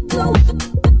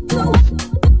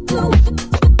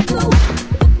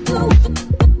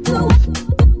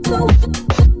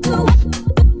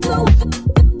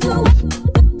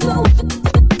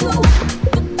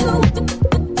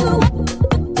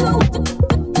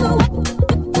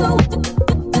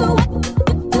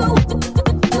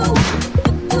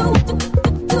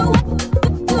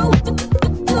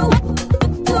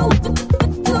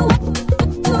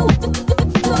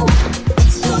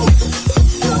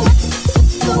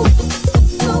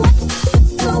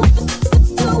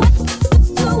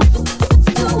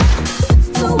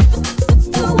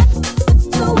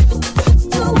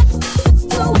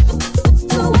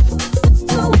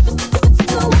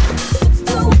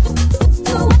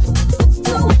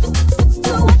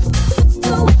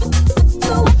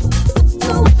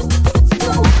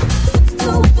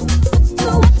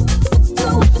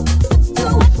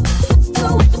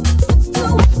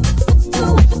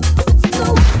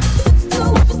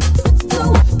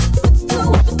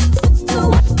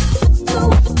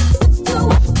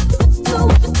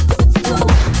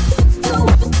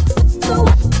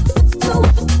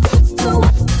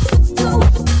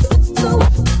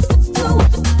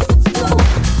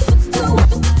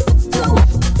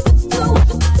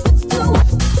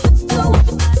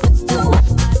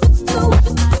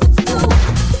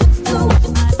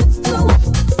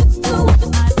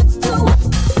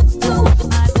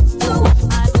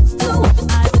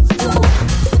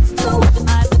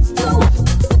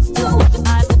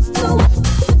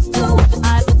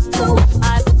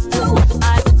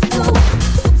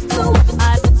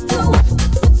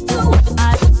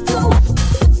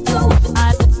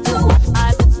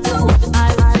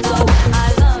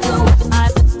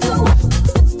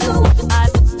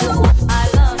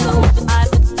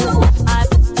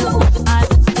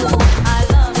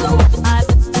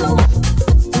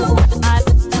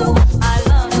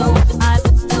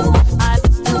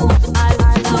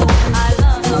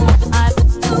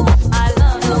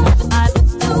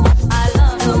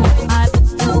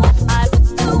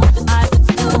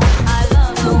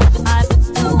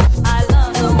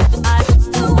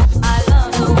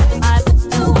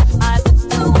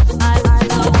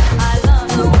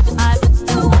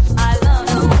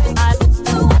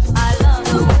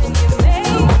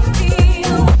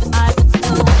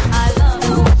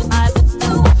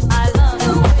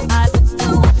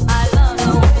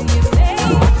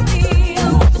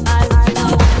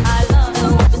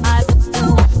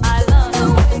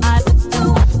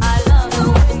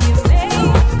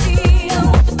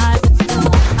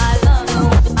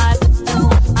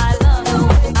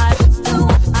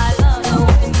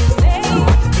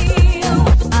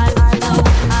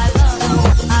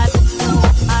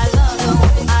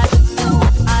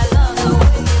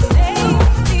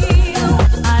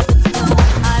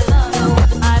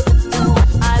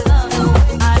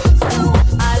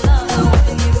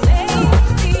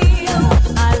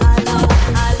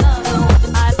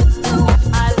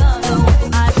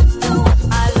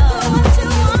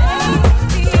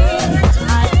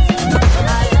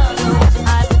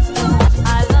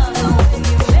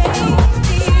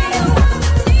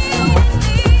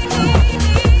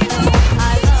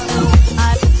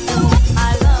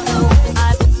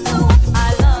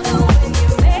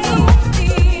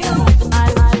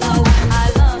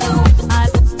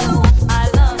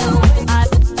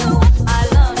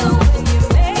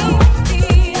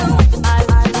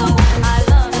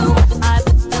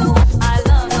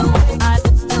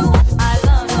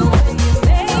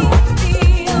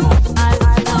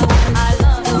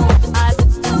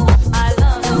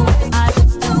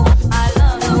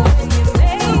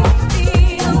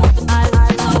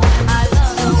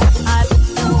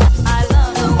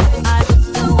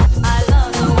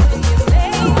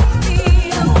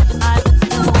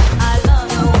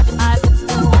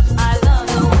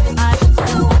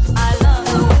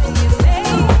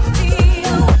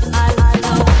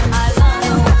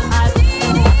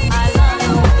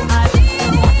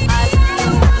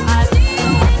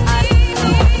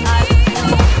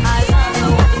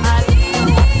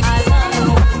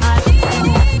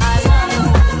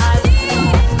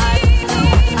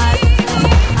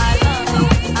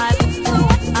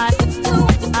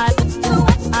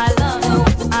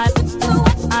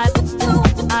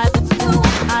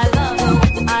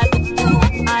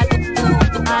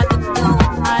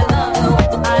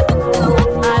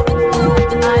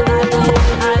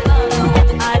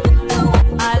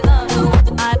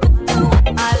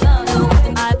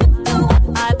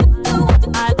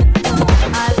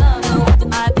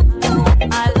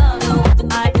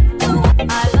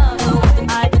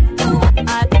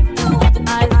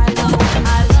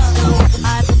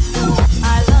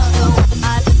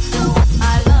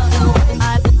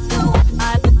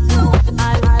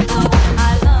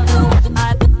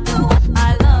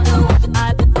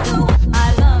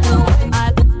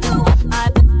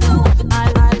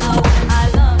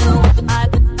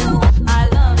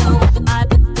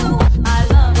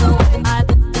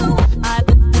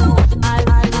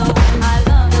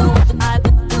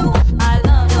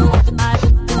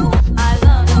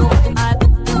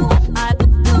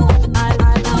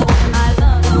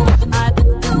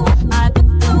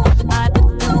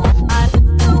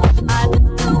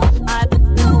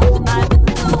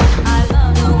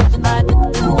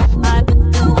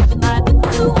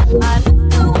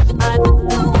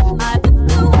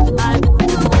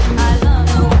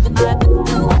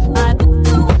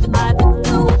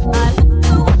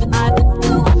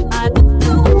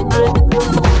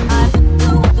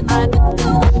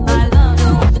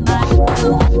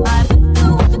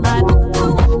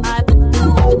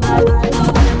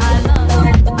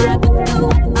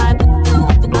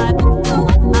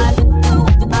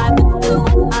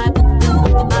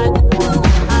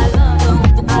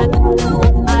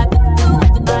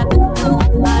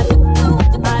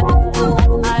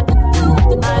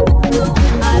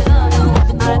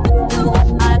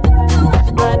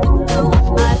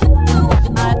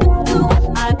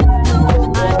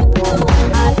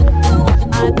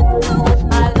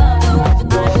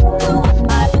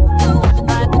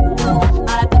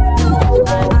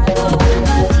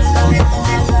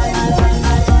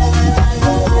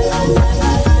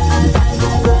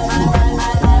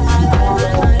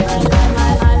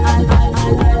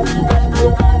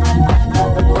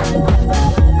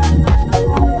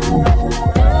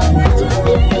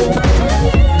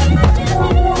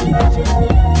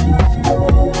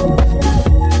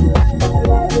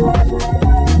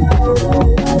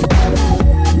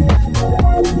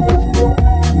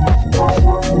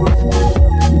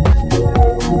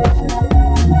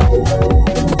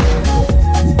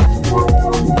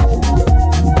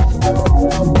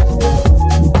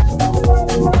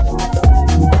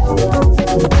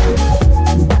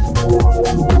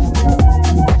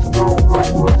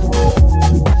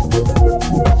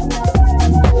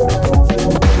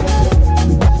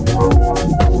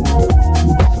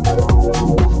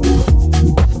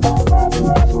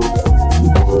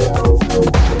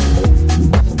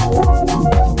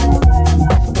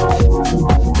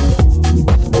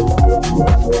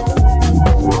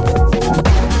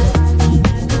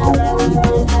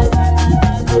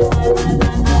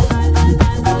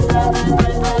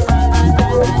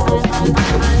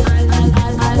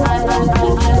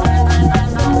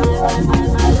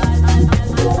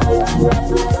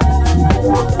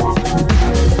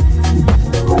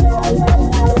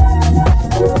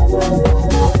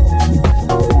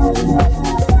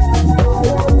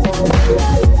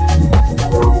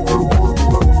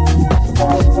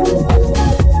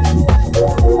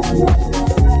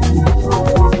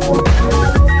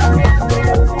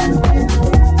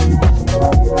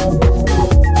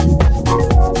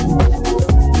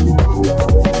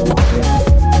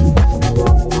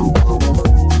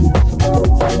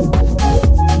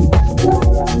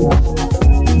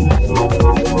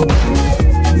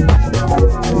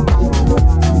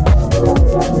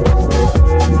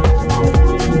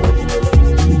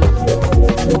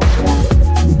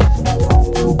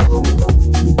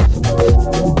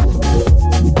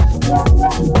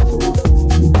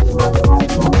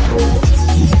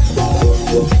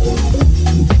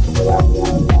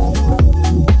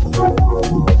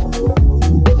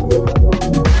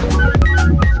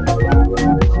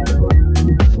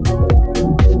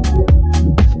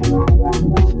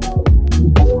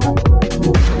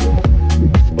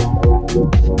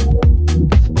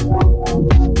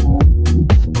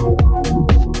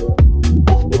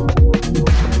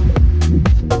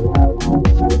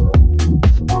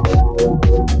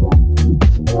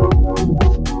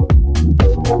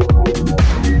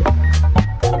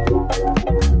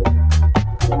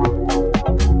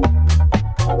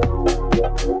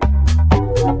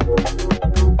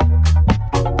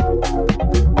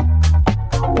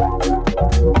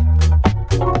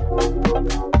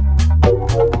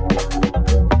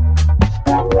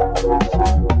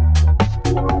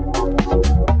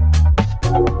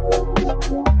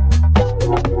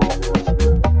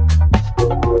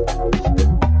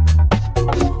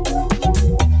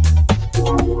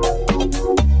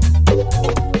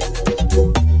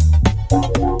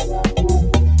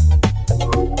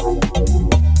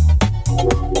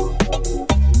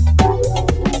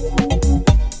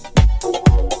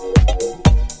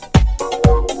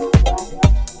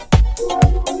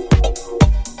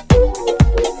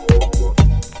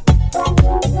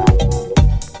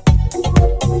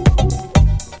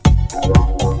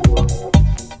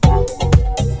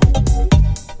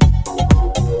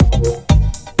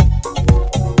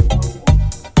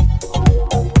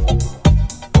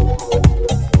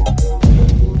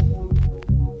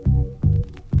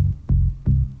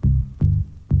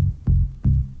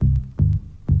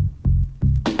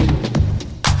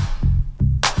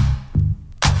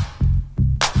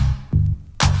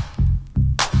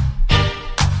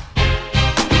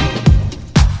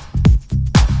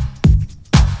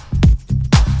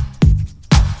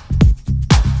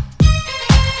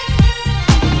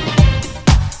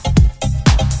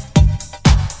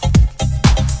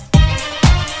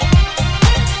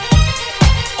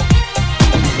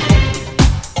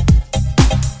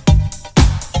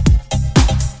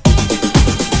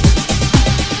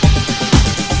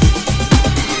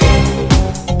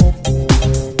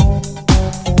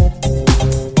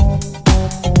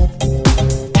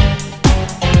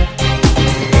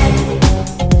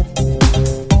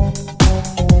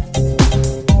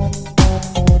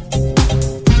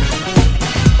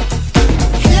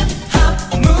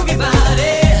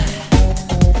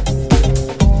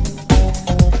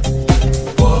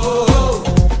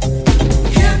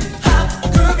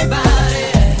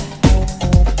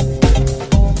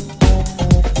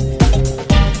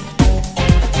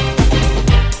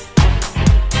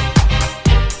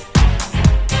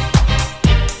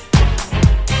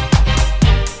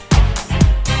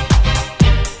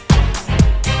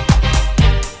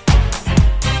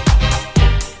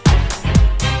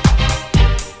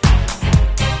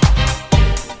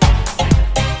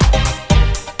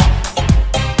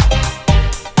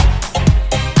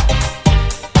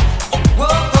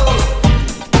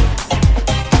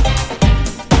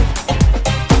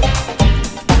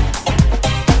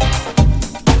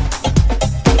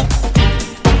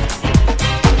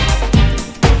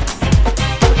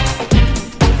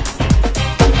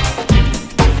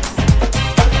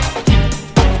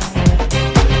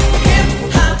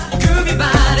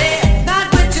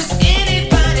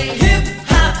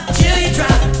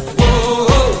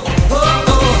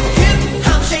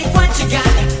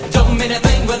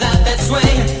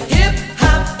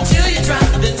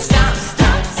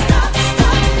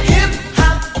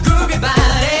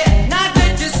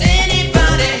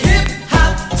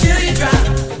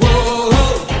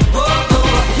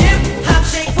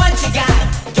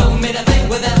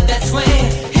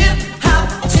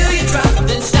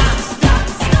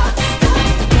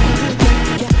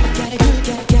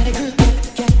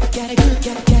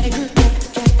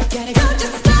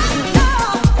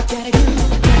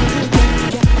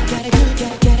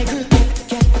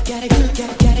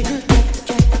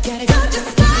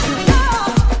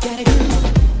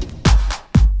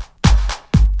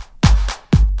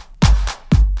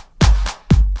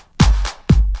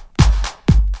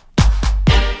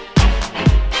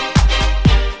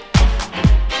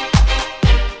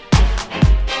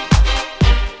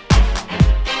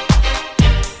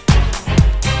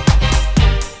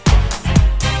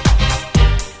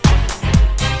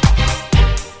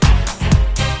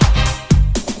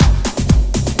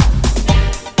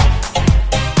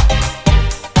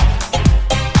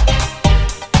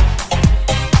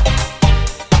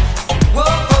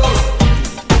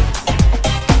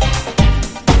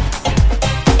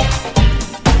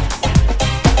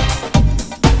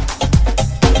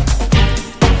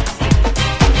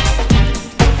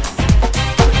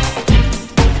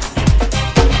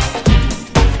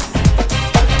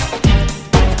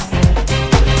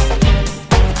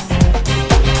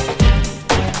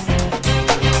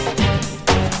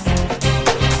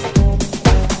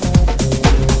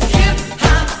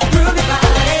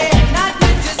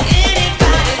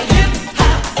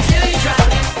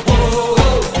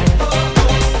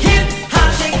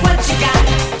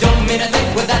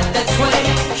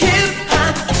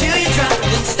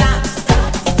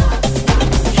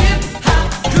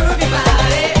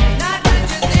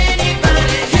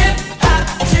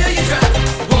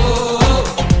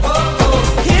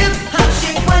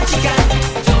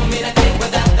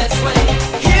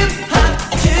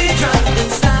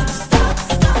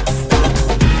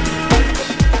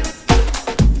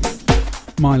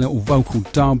 vocal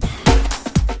dub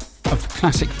of the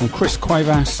classic from Chris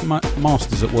Cuevas,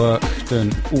 Masters at work,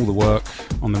 doing all the work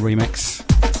on the remix.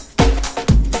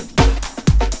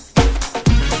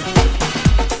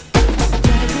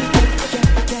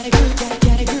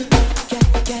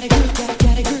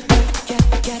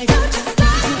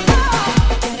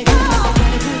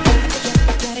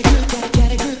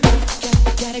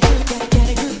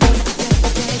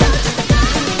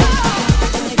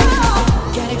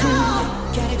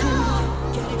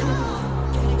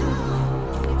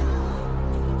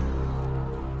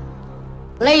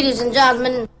 Ladies and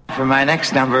gentlemen, for my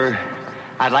next number,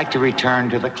 I'd like to return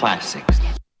to the classics.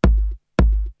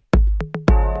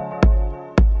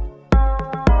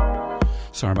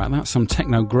 Sorry about that, some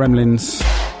techno gremlins.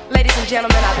 Ladies and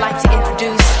gentlemen, I'd like to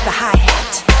introduce the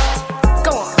hi-hat.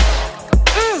 Go on.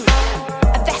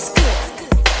 That's good.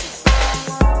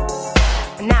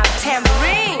 And now the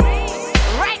tambourine.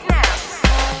 Right now.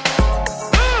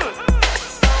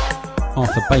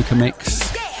 Arthur Baker mix.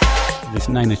 This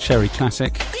Nana Cherry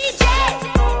classic. Who's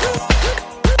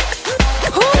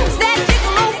that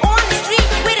gigolo on the street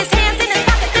with his hands in his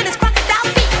pockets and his crocodile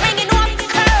feet hanging off the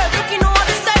curb, looking all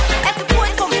disturbed as the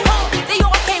boys from home? They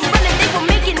all came running, they were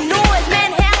making noise,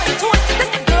 man having toys.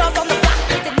 That's the girls on the block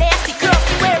with the nasty curls,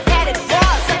 where padded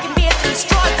bras, sucking beer through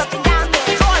straws, ducking down their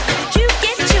drawers. Did you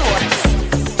get yours?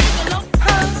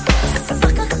 Huh?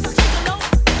 Sucker.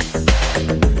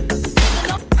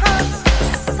 Huh?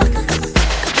 Sucker.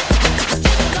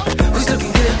 Who's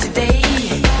looking good today?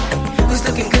 Who's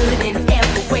looking good in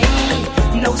every way?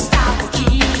 No style for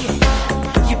key.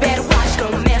 You better watch,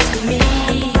 don't mess with me.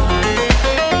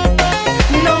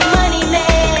 No money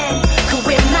man could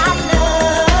win my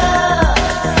love.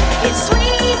 It's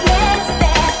sweetness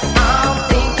that I'm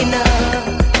thinking of.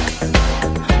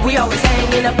 We always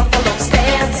hang in a buffalo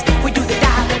stance. We do the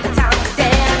dive every time we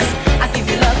dance. I give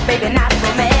you love, baby, not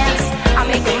romance. I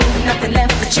make a move, nothing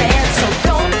left to chance. So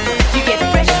don't you get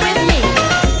fresh with me.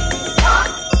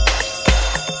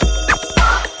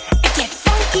 Get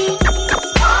funky.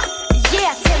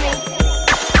 Yeah, Timmy.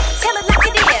 Tell it like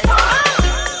it is.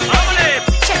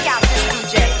 Check out this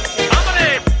DJ.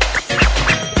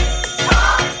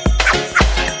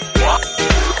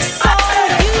 So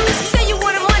you say you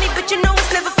wanted money, but you know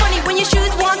it's never funny when your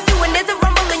shoes walk through and there's a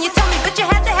rumble in your tummy. But you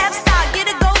have to have style, get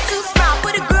a go-to smile,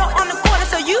 put a girl on the corner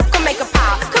so you can make a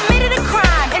pile. Committed a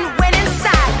crime and went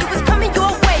inside. It was coming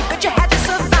your way, but you had to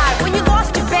survive. When you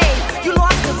lost your babe, you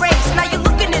lost the race. Now you're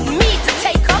looking at me to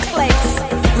take her place.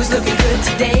 Who's looking good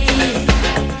today?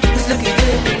 Who's looking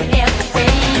good in every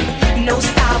way? No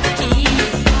style for key.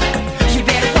 You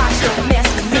better watch, don't mess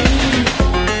with me.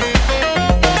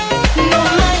 No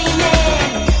money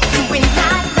man can win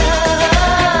my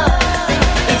love.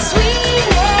 It's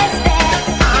sweetness that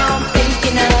I'm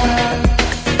thinking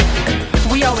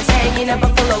of. We always hang in a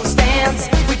buffalo stance.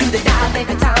 We do the dive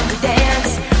every time we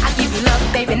dance. I give you love,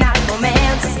 baby, not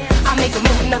romance. I make a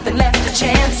move, nothing left to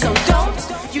chance. So don't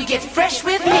you get fresh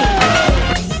with me.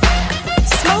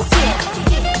 Smoke it,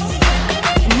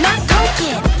 not coke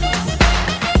it.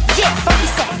 Yeah, funky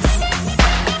sex.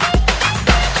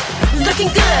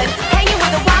 Looking good, hanging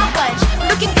with a wild bunch.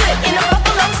 Looking good in a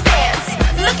buffalo stance.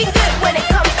 Looking good when it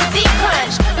comes to deep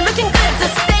crunch. Looking good is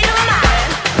a state of mind.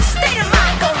 State of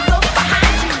mind, don't look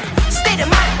behind you. State of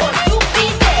mind, or you be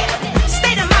there.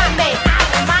 State of mind, may I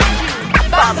remind you.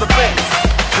 Bob the bass,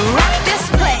 rock this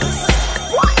place.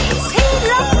 What is he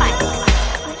like?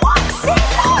 What's he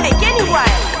like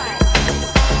anyway?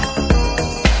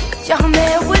 Yo,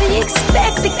 man, what do you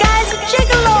expect? The guy's a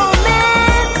gigolo,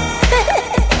 man.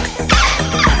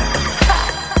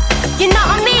 You know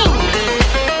what I mean?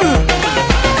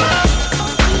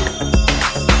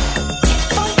 Get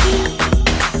funky.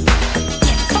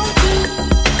 Get funky.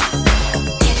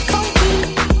 Get funky.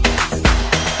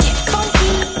 Get funky. Get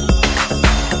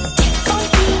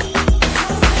funky.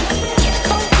 Get funky. Get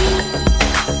funky.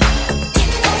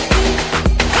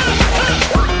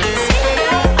 What is he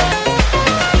like?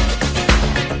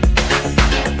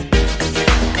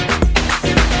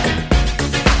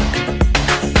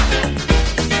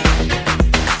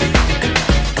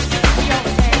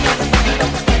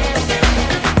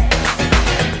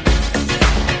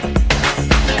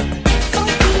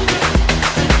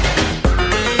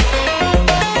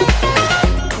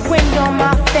 Wind on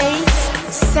my face,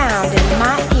 sound in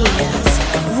my ears,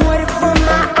 water from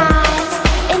my eyes,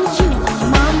 and you on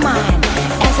my mind.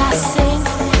 As I sing,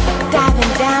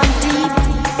 diving down deep,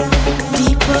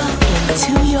 deeper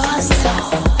into your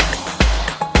soul.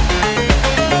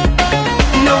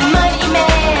 No money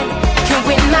man can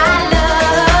win my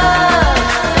love.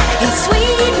 It's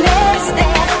sweetness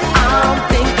that I'm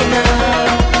thinking of.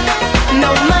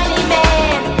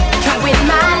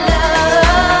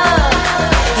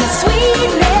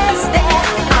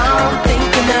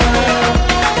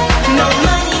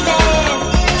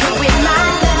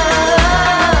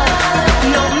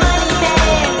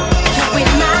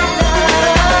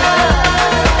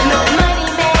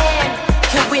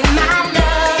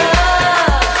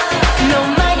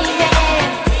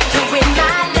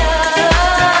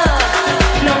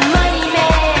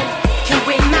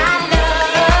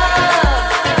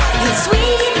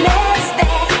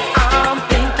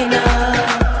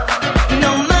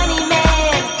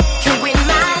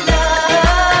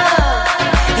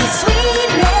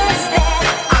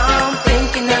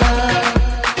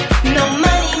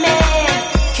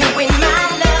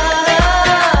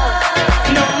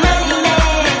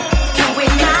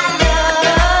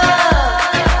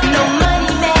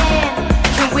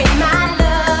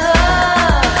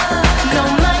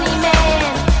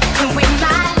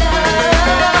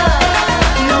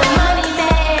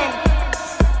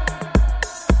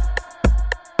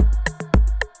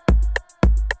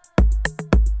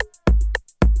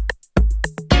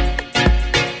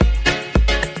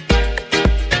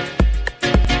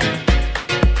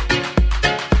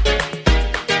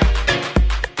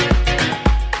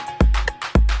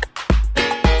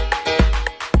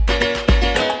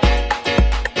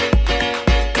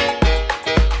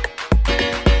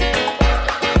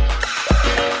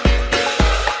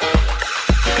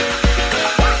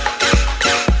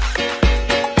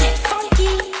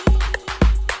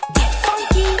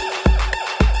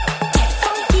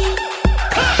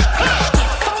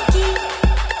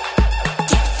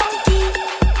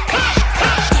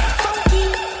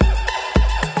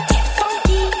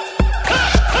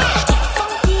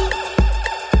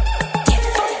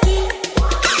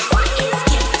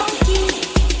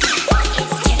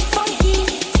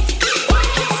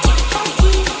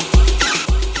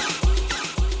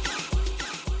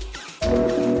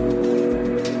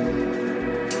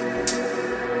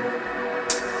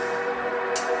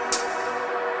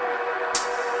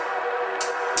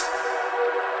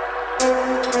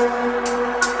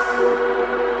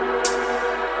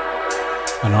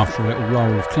 after a little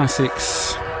roll of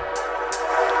classics.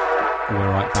 We're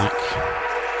right back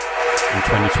in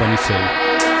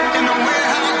 2022.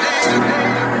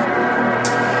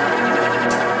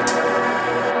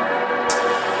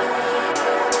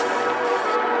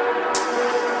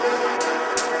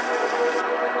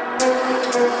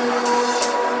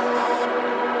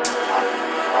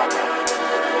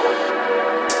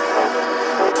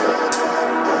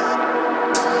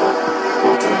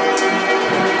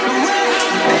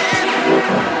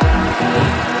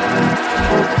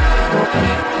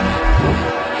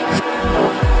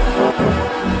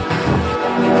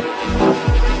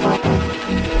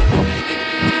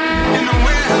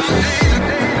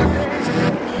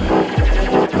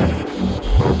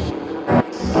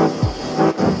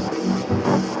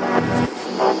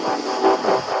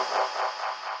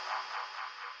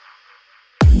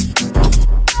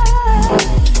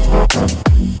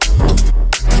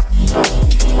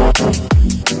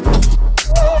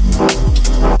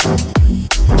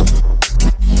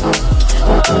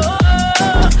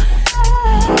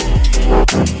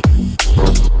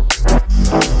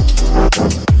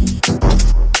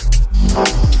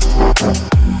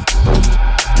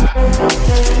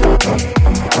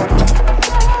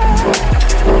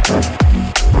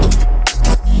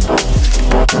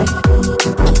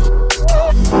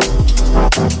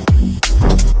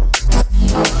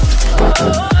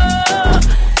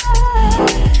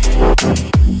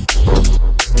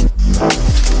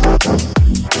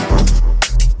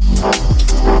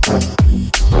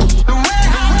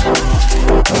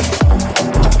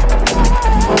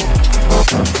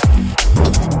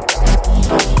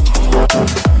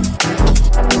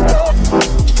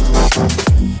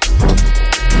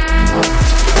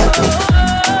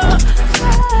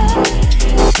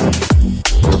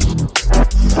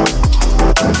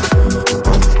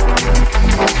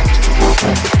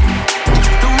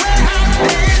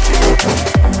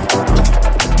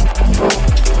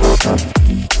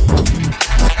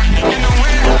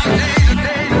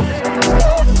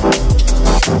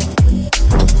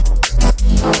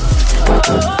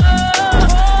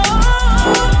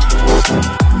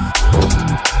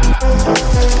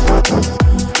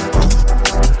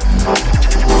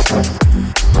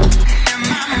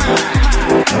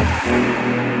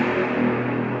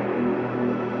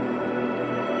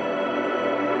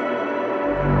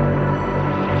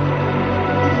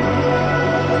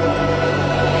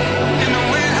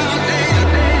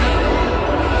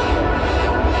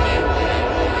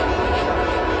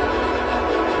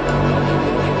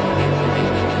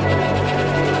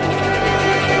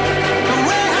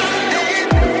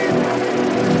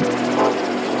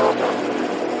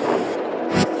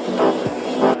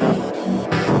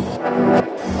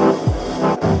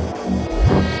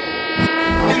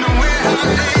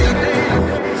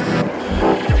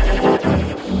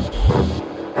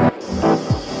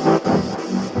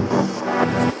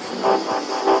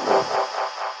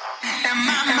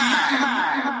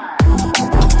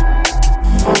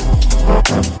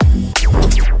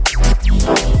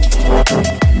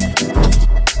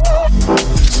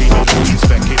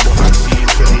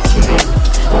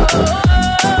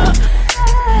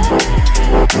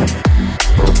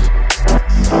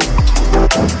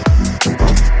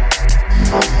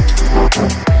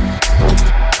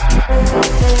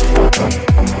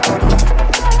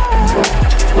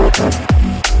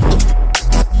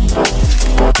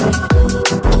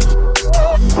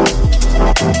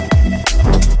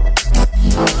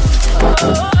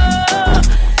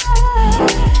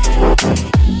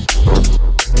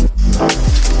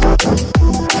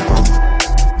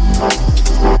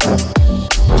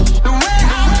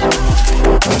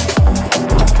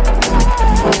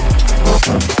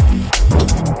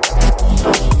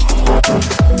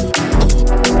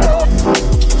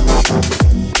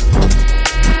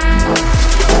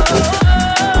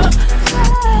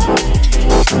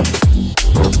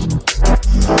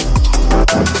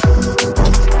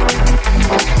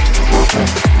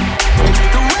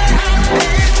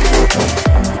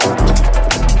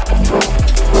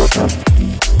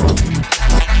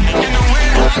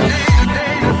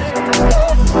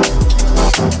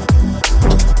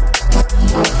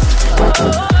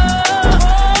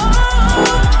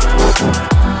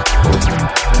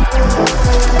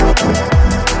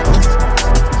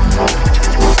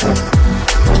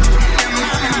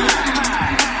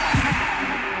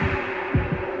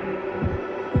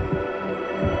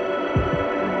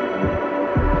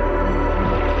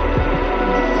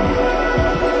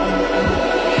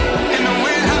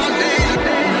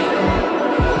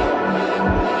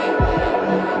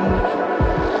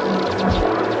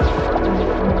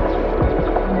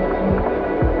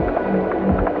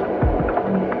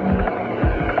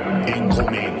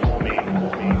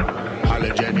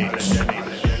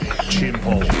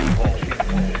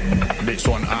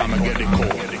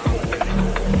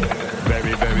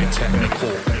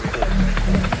 Very,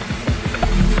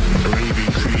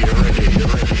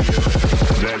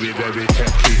 very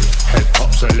techy, head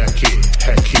up selecty,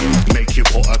 hecky, make you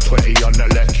put a 20 on the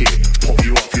lecky, put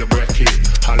you off your brekkie,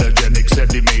 halogenic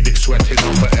said he made it sweating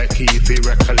off a ecky, if he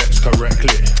recollects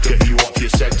correctly, get you off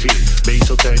your settee, base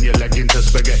will turn your leg into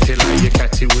spaghetti like your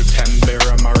catty with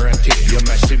Canberra Moretti, you're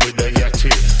messing with the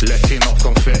Yeti, letting off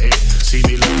confetti, see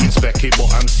me looking specky, but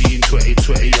I'm seeing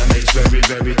 2020 and it's very,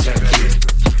 very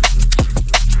techy.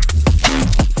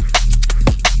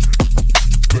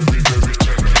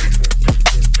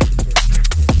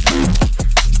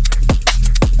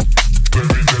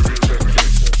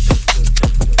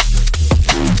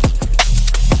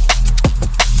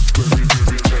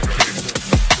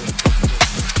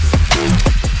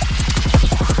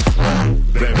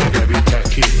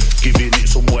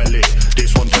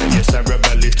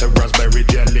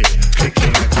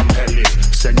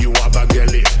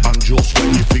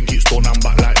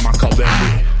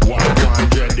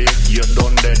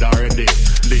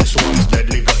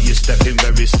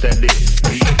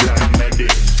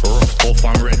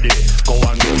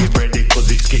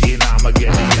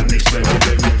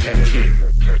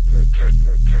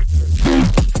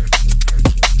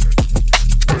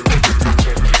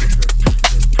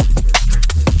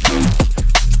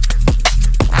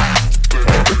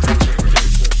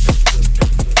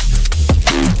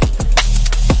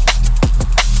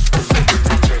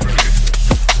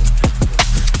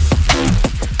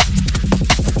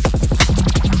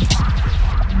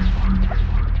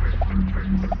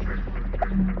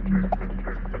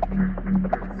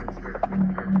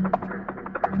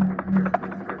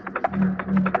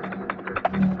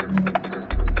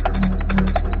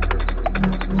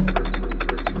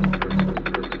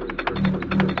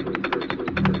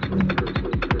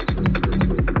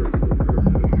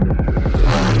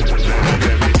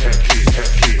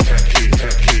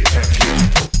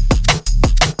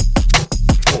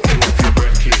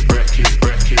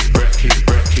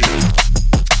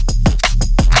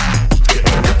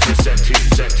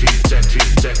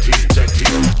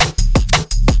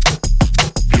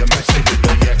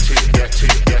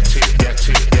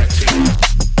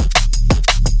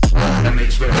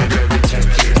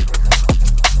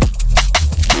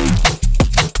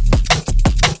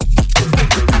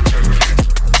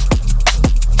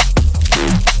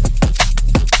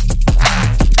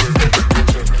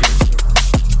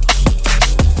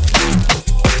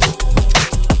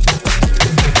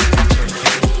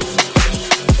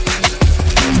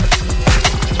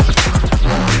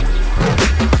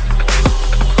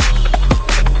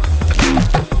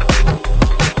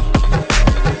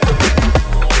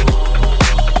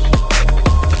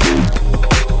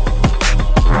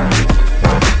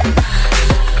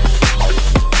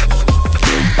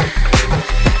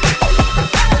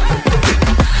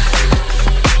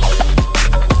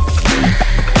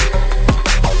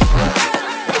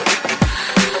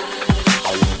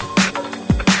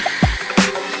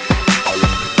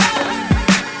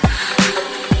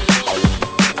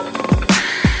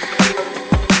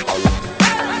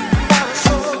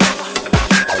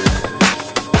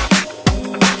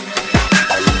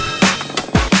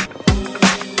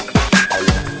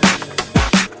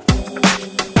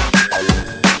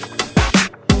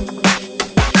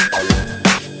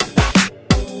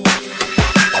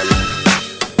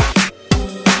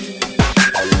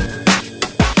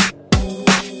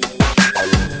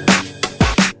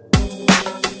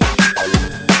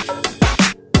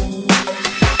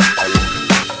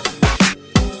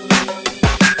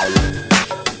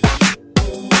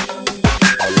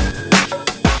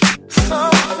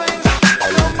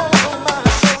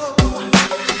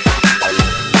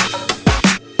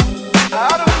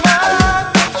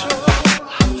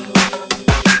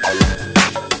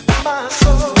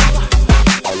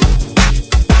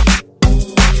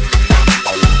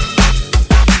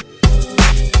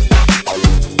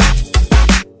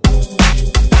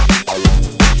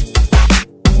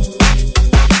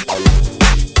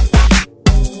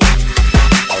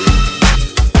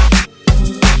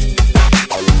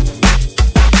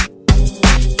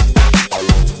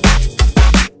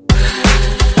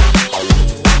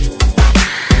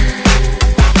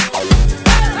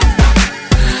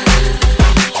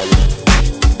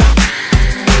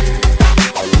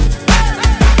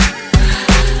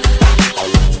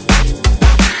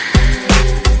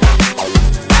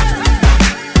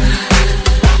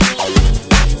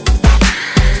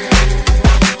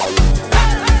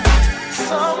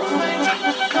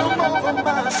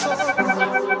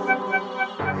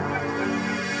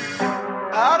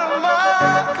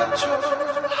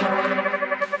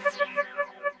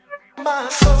 My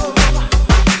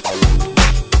soul.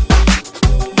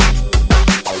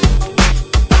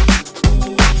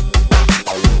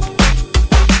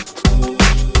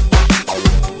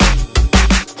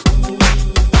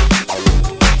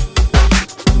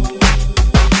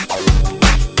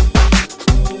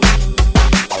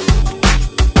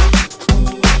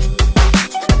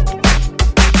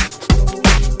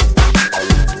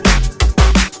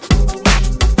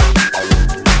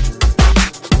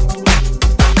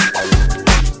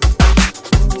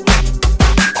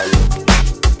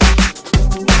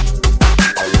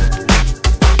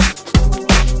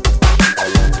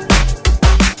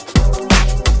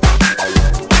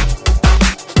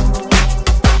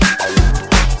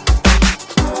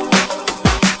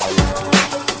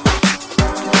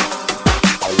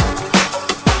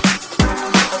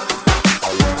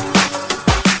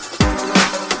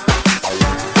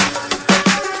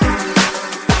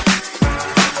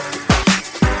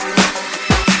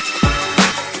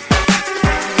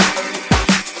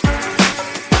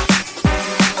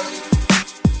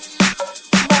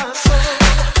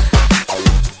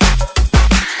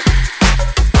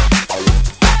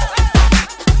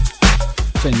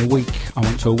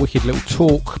 to a wicked little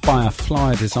talk by a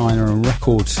flyer designer and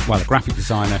a graphic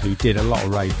designer who did a lot of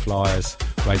rave flyers,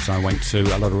 raves I went to,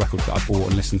 a lot of records that I bought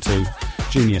and listened to.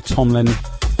 Junior Tomlin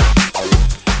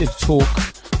did a talk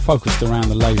focused around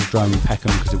the Laserdrome in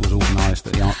Peckham because it was organised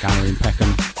at the Art Gallery in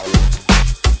Peckham.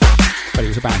 But it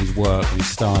was about his work and his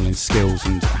style and his skills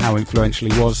and how influential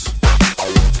he was.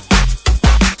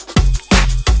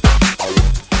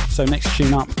 So next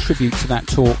tune up, tribute to that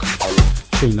talk,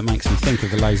 tune that makes me think of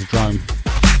the Laserdrome.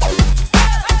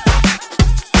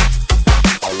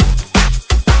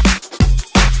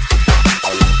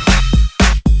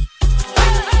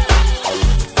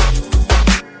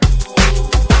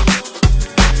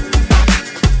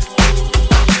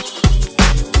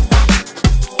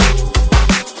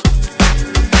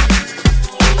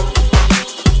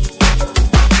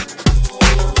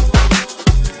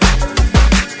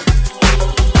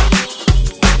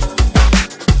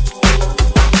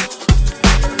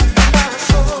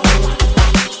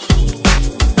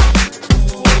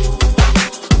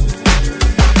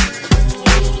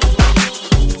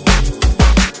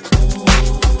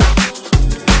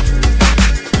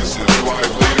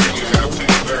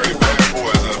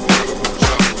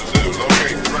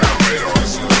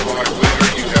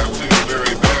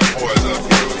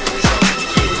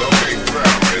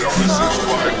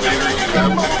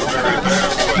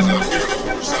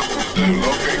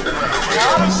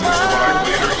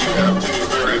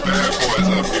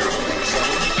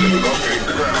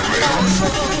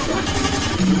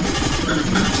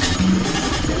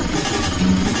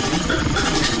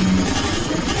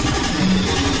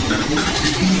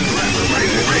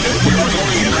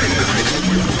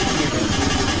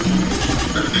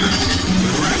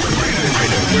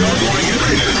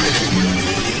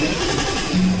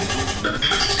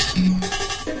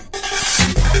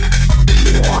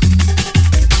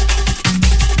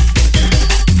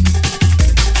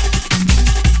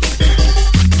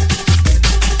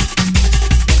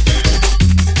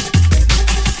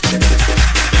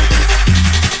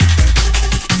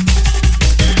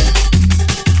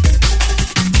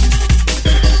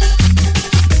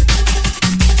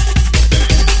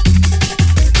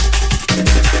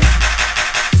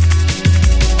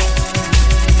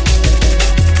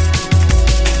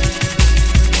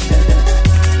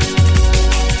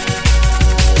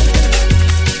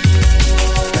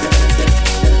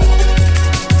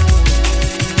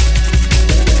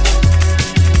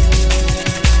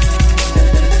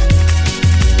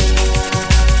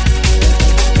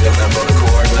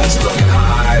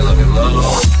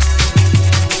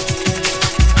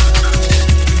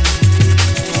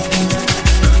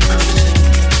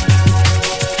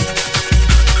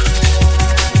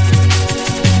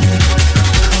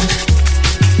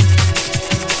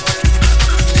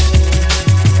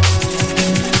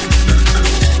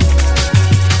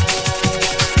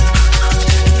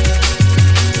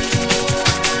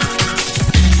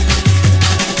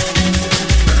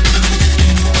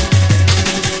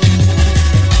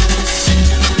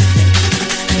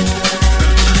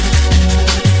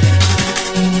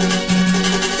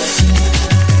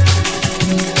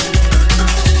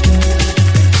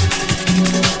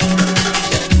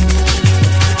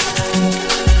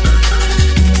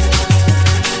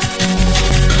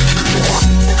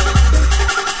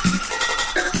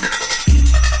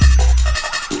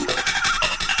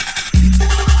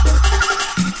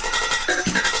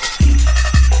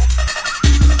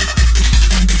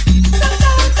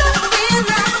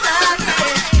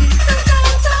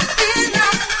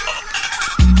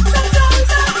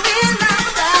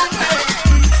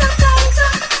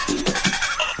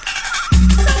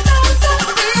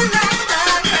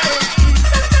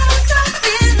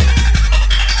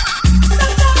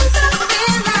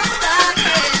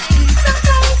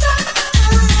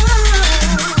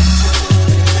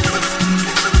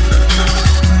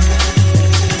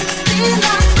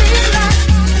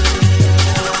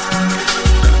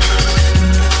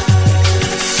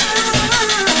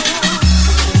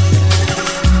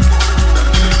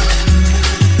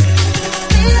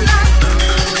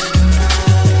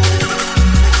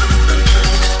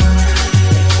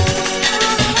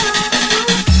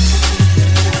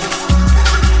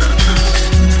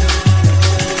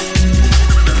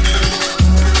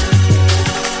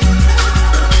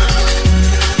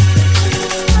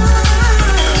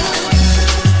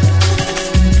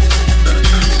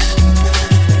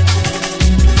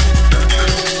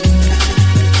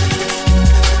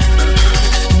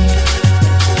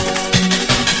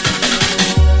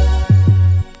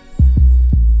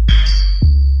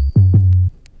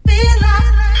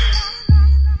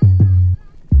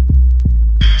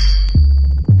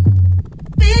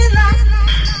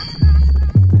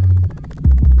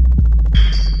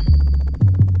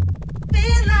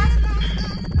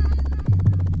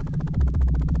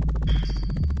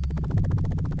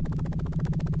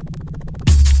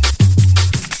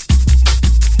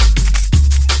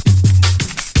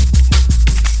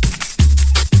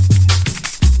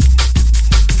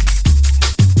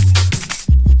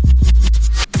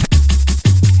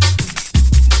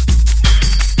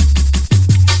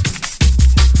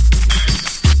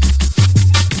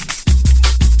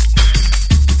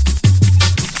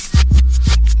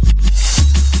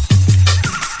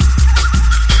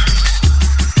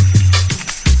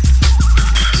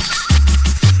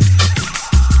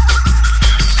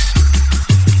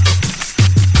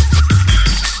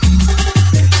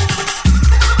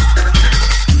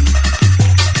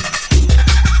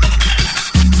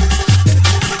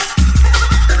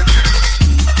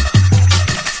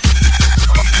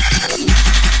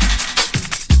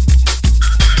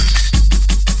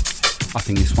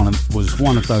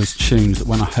 one of those tunes that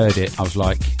when I heard it, I was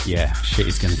like, yeah, shit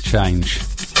is going to change.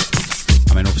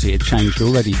 I mean, obviously it changed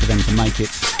already for them to make it.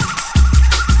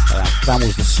 That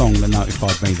was the song that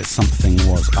notified me that something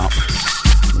was up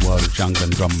in the world of jungle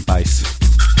and drum and bass.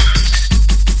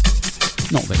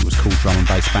 Not that it was called drum and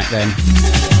bass back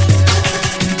then.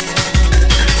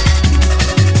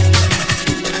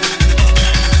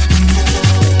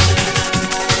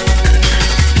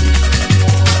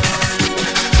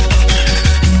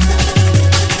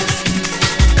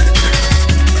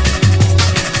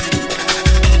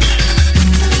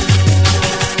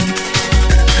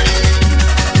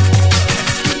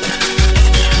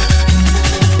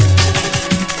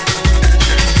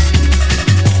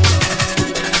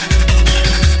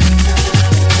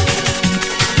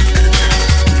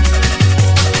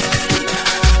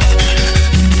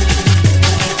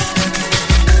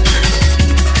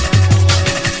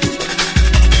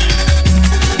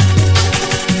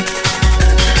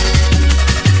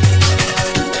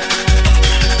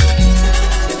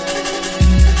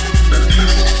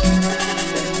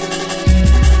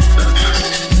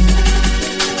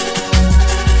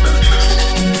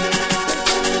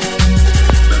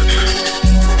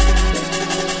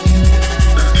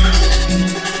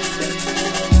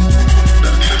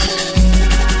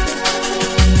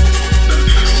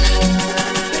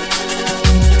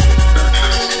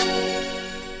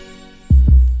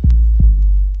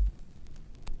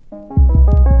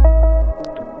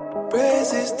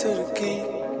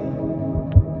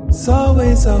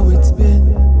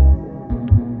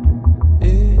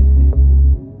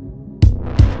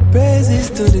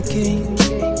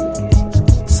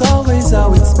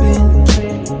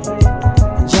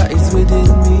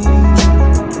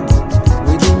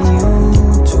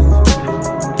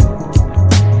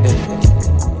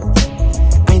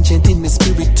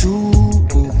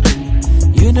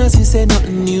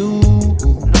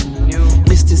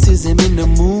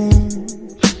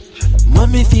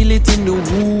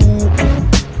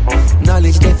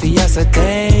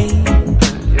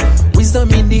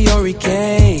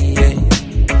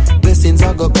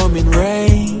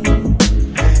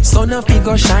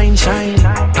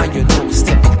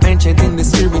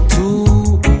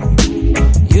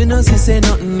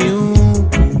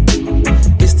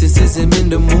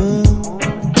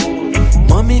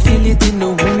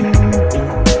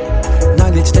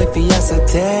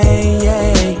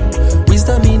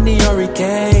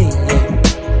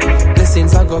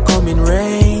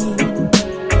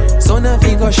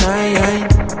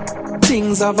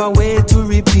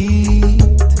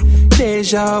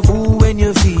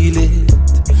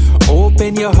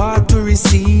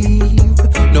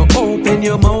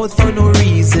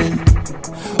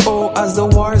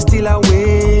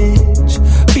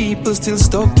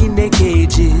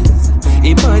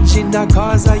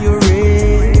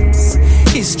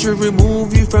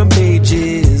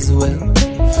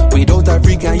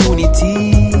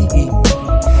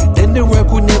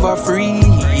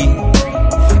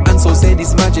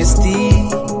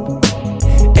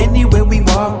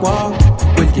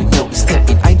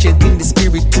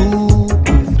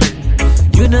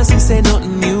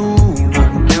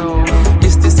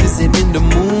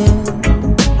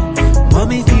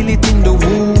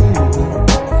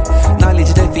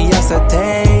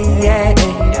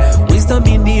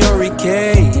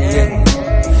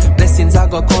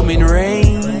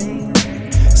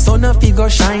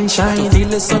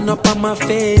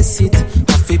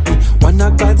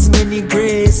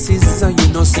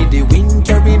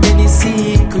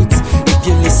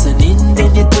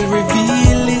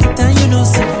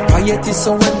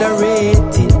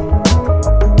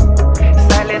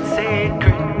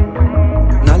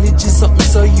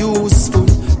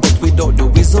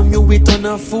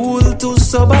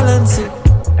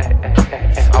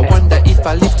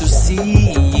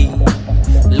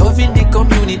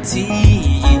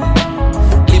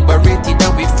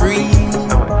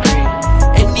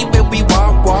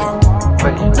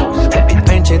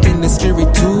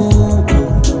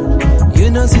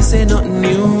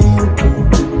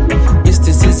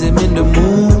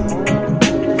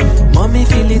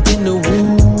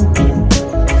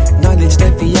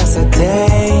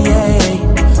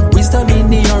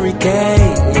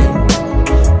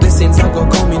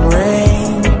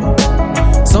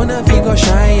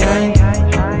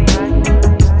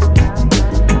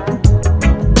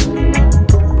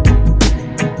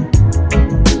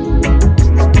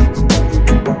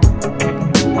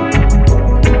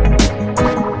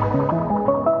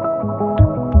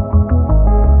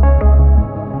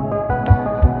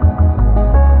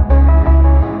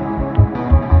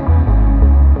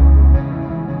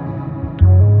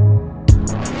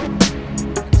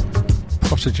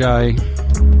 Protoje,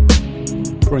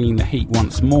 bringing the heat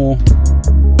once more.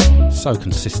 So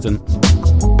consistent.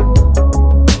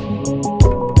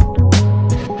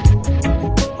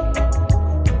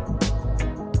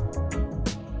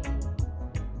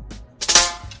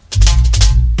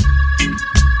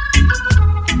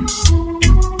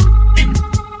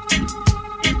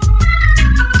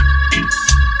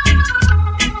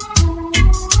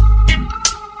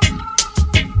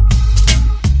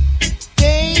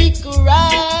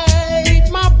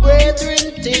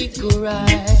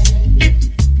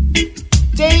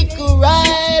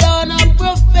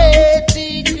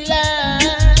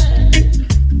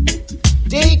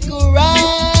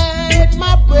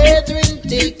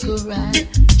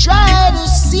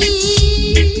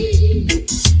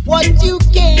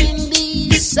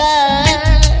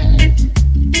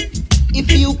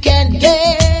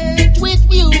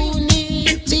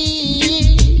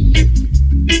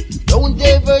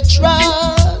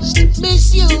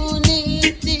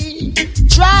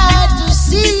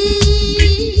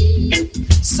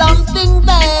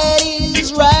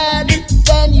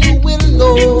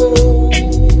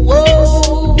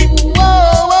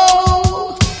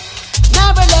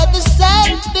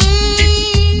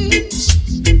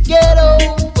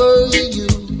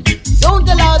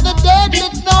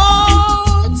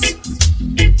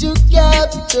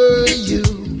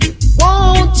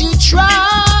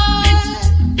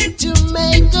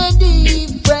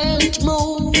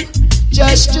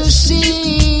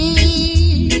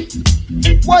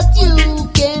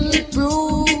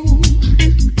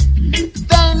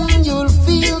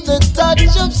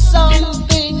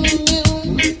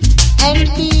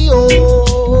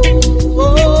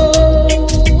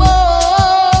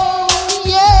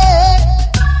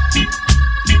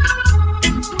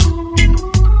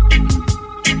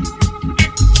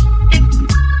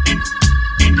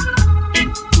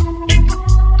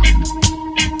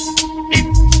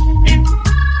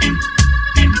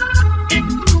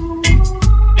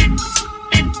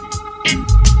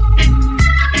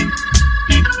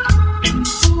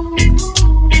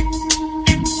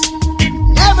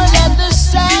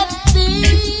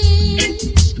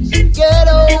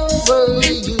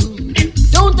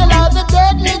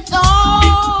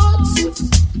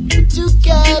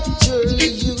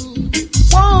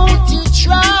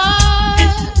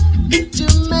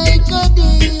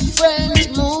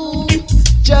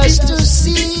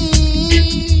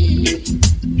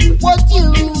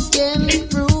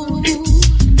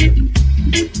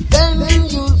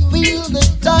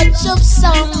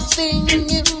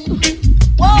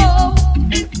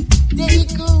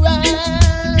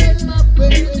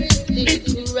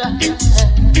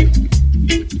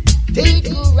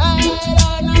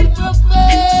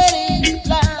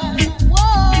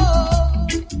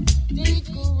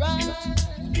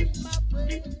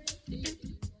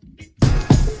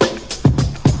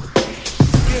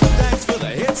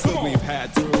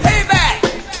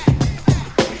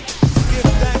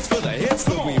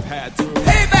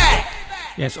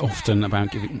 Yes, often about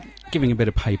giving a bit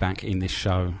of payback in this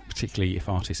show, particularly if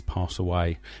artists pass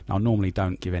away. Now, I normally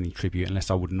don't give any tribute unless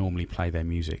I would normally play their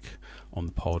music on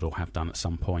the pod or have done at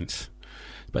some point.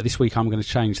 But this week I'm going to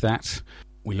change that.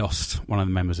 We lost one of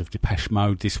the members of Depeche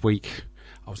Mode this week.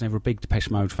 I was never a big Depeche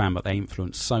Mode fan, but they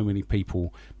influenced so many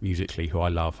people musically who I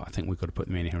love. I think we've got to put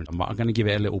them in here. But I'm going to give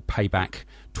it a little payback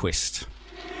twist.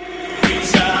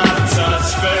 Reach out,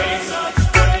 touch faith.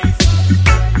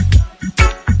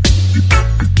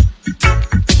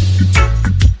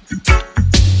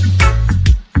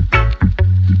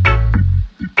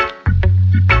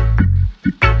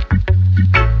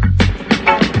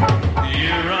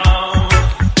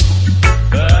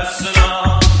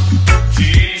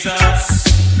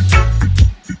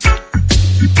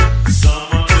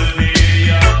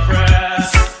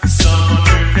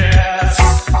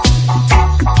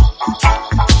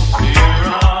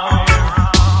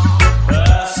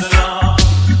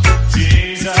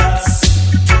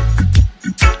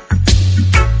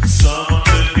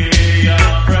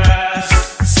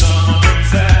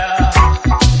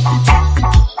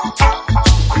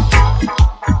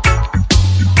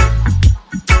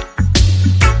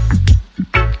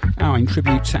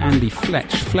 Tribute to Andy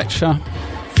Fletcher.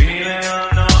 Feeling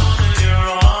unknown and you're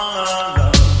all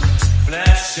alone.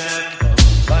 Flesh and bone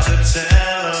by the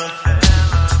telephone.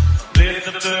 Lift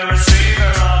up the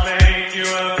receiver, I'll make you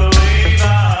a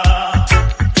believer.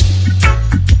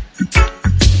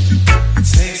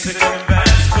 Takes a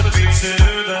confess, put me to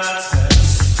the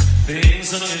test. Things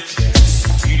on your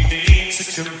chest, you need to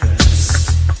confess.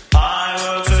 I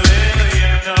will deliver,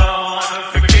 you know I'm a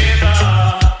forgiver.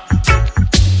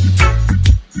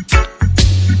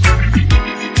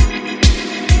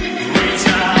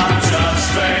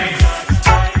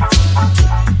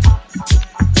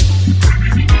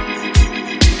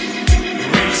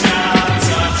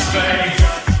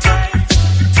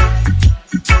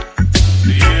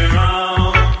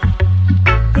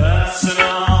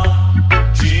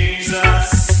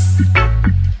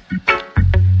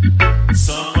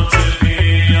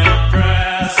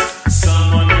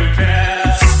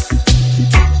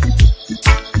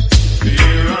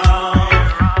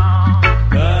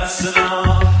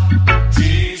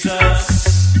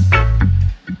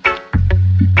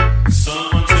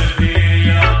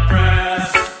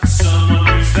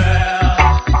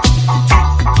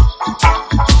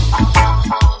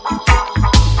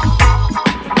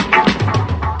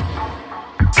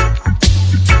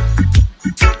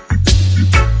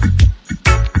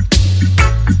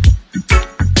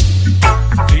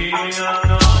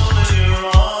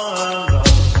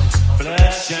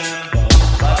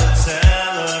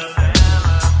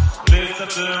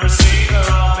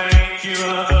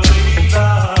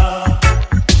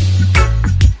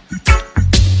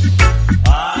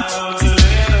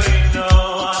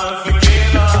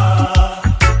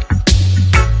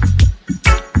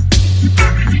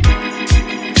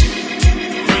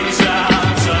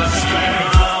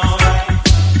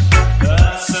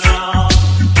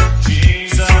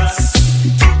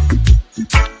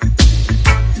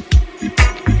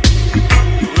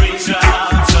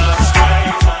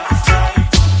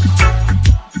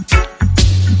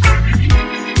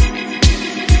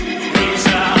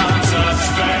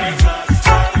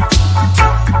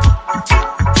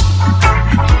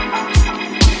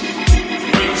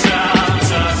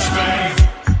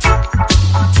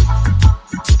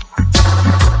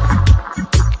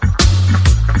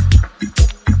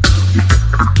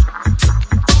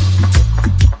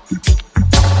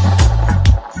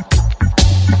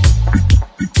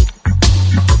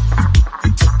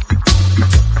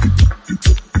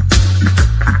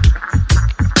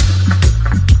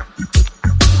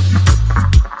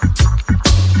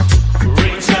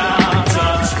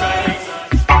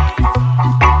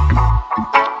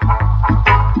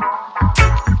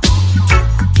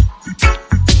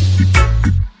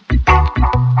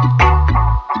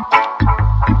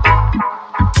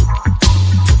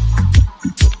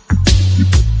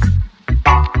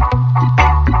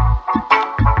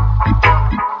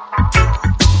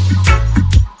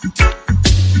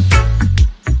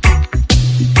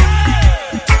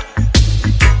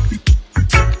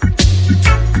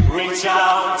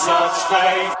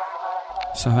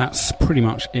 So that's pretty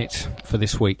much it for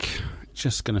this week.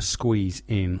 Just going to squeeze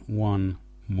in one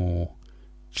more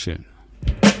tune.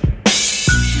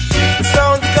 The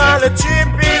sounds called a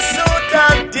three-piece suit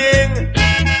and ting.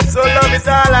 So love is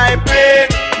all I bring.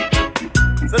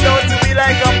 So don't you be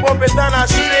like a puppet on a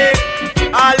string.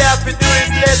 All you have to do is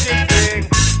let it ring.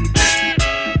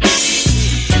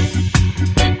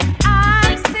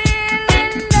 I'm still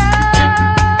in love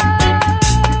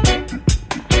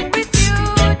with you,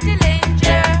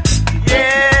 Dillinger.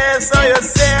 Yeah, so you're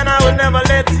saying I will never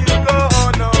let you go,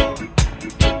 oh no.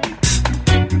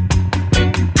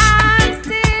 I'm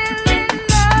still in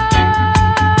love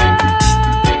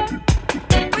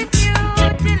with you,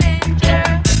 Dillinger.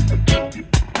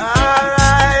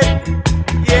 Alright,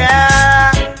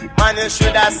 yeah. Man, you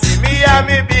shoulda see me and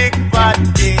me big fat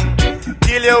king.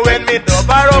 Kill you when me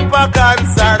double up a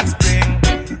constant spring.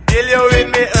 Kill you with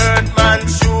me earthman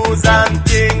shoes and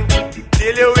ting.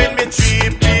 Kill you with me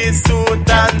three-piece suit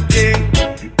and ting.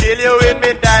 Kill you with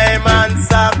me diamond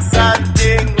socks and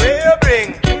ting. Where you bring?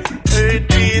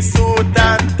 Three-piece suit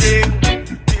and ting.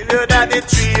 Kill you that the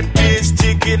three-piece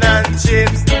chicken and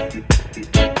chips.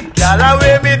 Gyal,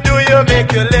 away me do you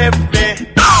make you left me?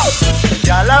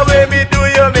 Gyal, away me do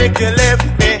you make you left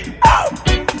me?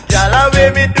 Gyal, away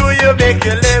me do you make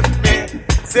you left me?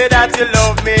 Say that you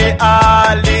love me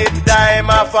all the time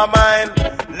off of mine.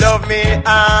 Love me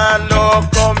and no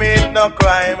commit no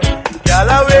crime. Gyal,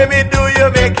 away me do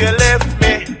you make you left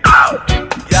me?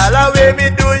 Gyal, away me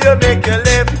do you make you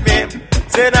left me?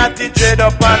 Say that you dread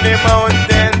up on the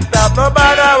mountain top.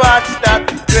 Nobody watch that.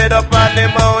 Dread up on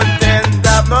the mountain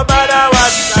top. Nobody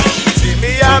watch that. See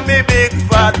me and me big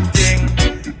fat thing.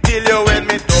 Till you when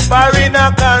me top in a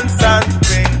constant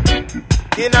spring.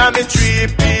 In a me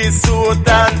three-piece suit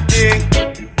and ting.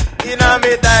 In a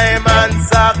me diamond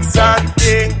socks and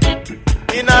ting.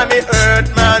 In a me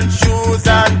earthman shoes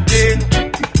and ting.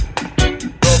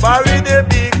 Top with the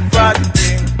big fat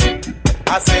thing.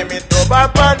 I say me top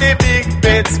up on the big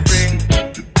bed spring.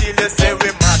 Till you say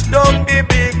we mash down the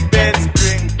big bed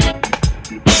spring.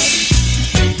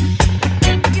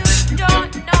 You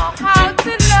don't know how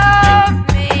to love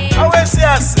me. How will she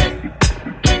say?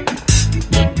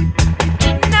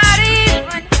 Not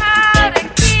even how to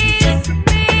kiss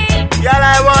me. Girl,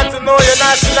 I want to know your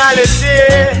nationality.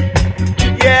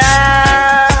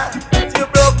 Yeah. You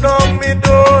broke down me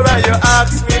door and you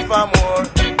asked me for more.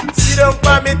 Sit down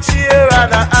for me chair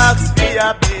and I ask for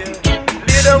your bill.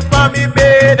 Lay down for me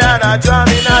bed and I draw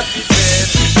me not the bed.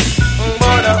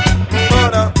 Mona.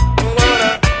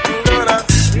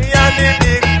 Me and the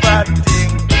big fat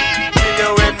thing. Till you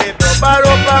when me double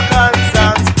up a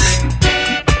constant spring.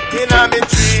 In a me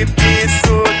three-piece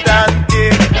suit and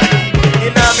ting.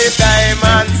 In a me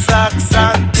diamond socks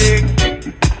and ting.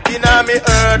 In a me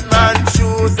earthman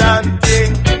shoes and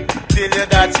ting. Tell you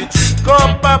that you drink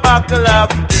up a buckle of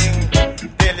ting.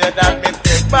 Tell you that me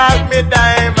take back me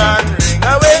diamond ring.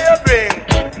 Away you bring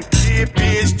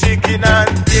three-piece chicken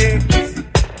and things.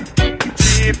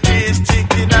 Three-piece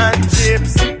chicken and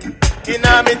chips. In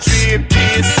a me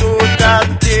three-piece suit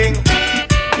and ting.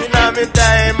 In a me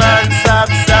diamond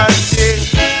socks and ting.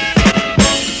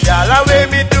 Gyal, away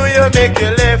me do you make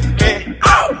you left me?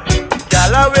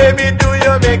 Gyal, away me do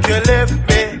you make you left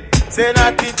me? Say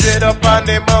not the dread up on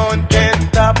the mountain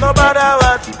top. Nobody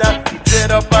watch that.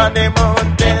 Dread up on the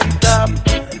mountain top.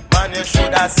 Man, you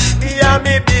shoulda see me and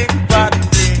me big fat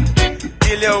thing.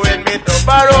 Kill you when me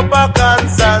double up a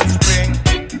constant spring.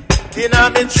 In a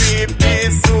me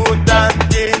three-piece suit and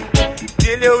ting.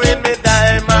 Kill you with me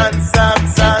diamond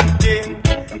socks and ting.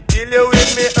 Kill you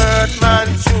with me earthman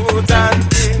shoes and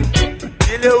ting.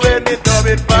 Kill you when me dub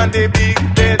it on the big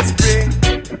bed spring.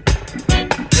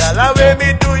 Gyal, away me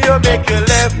do you make you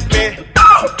left me?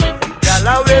 Gyal,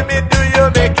 away me do you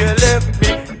make you left me?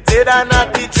 Say that not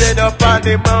the dread up on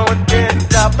the mountain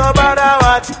top. Nobody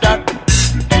watch that.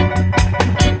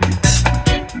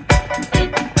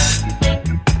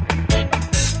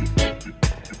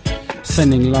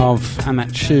 Sending love and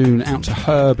that tune out to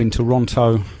Herb in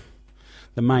Toronto,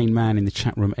 the main man in the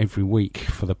chat room every week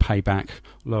for the Payback,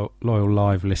 loyal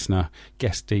live listener,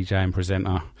 guest DJ and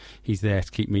presenter. He's there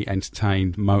to keep me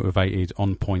entertained, motivated,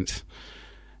 on point,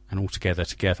 and all together.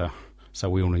 So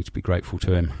we all need to be grateful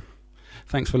to him.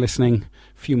 Thanks for listening.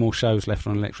 A few more shows left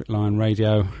on Electric Lion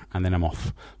Radio, and then I'm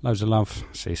off. Loads of love.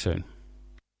 See you soon.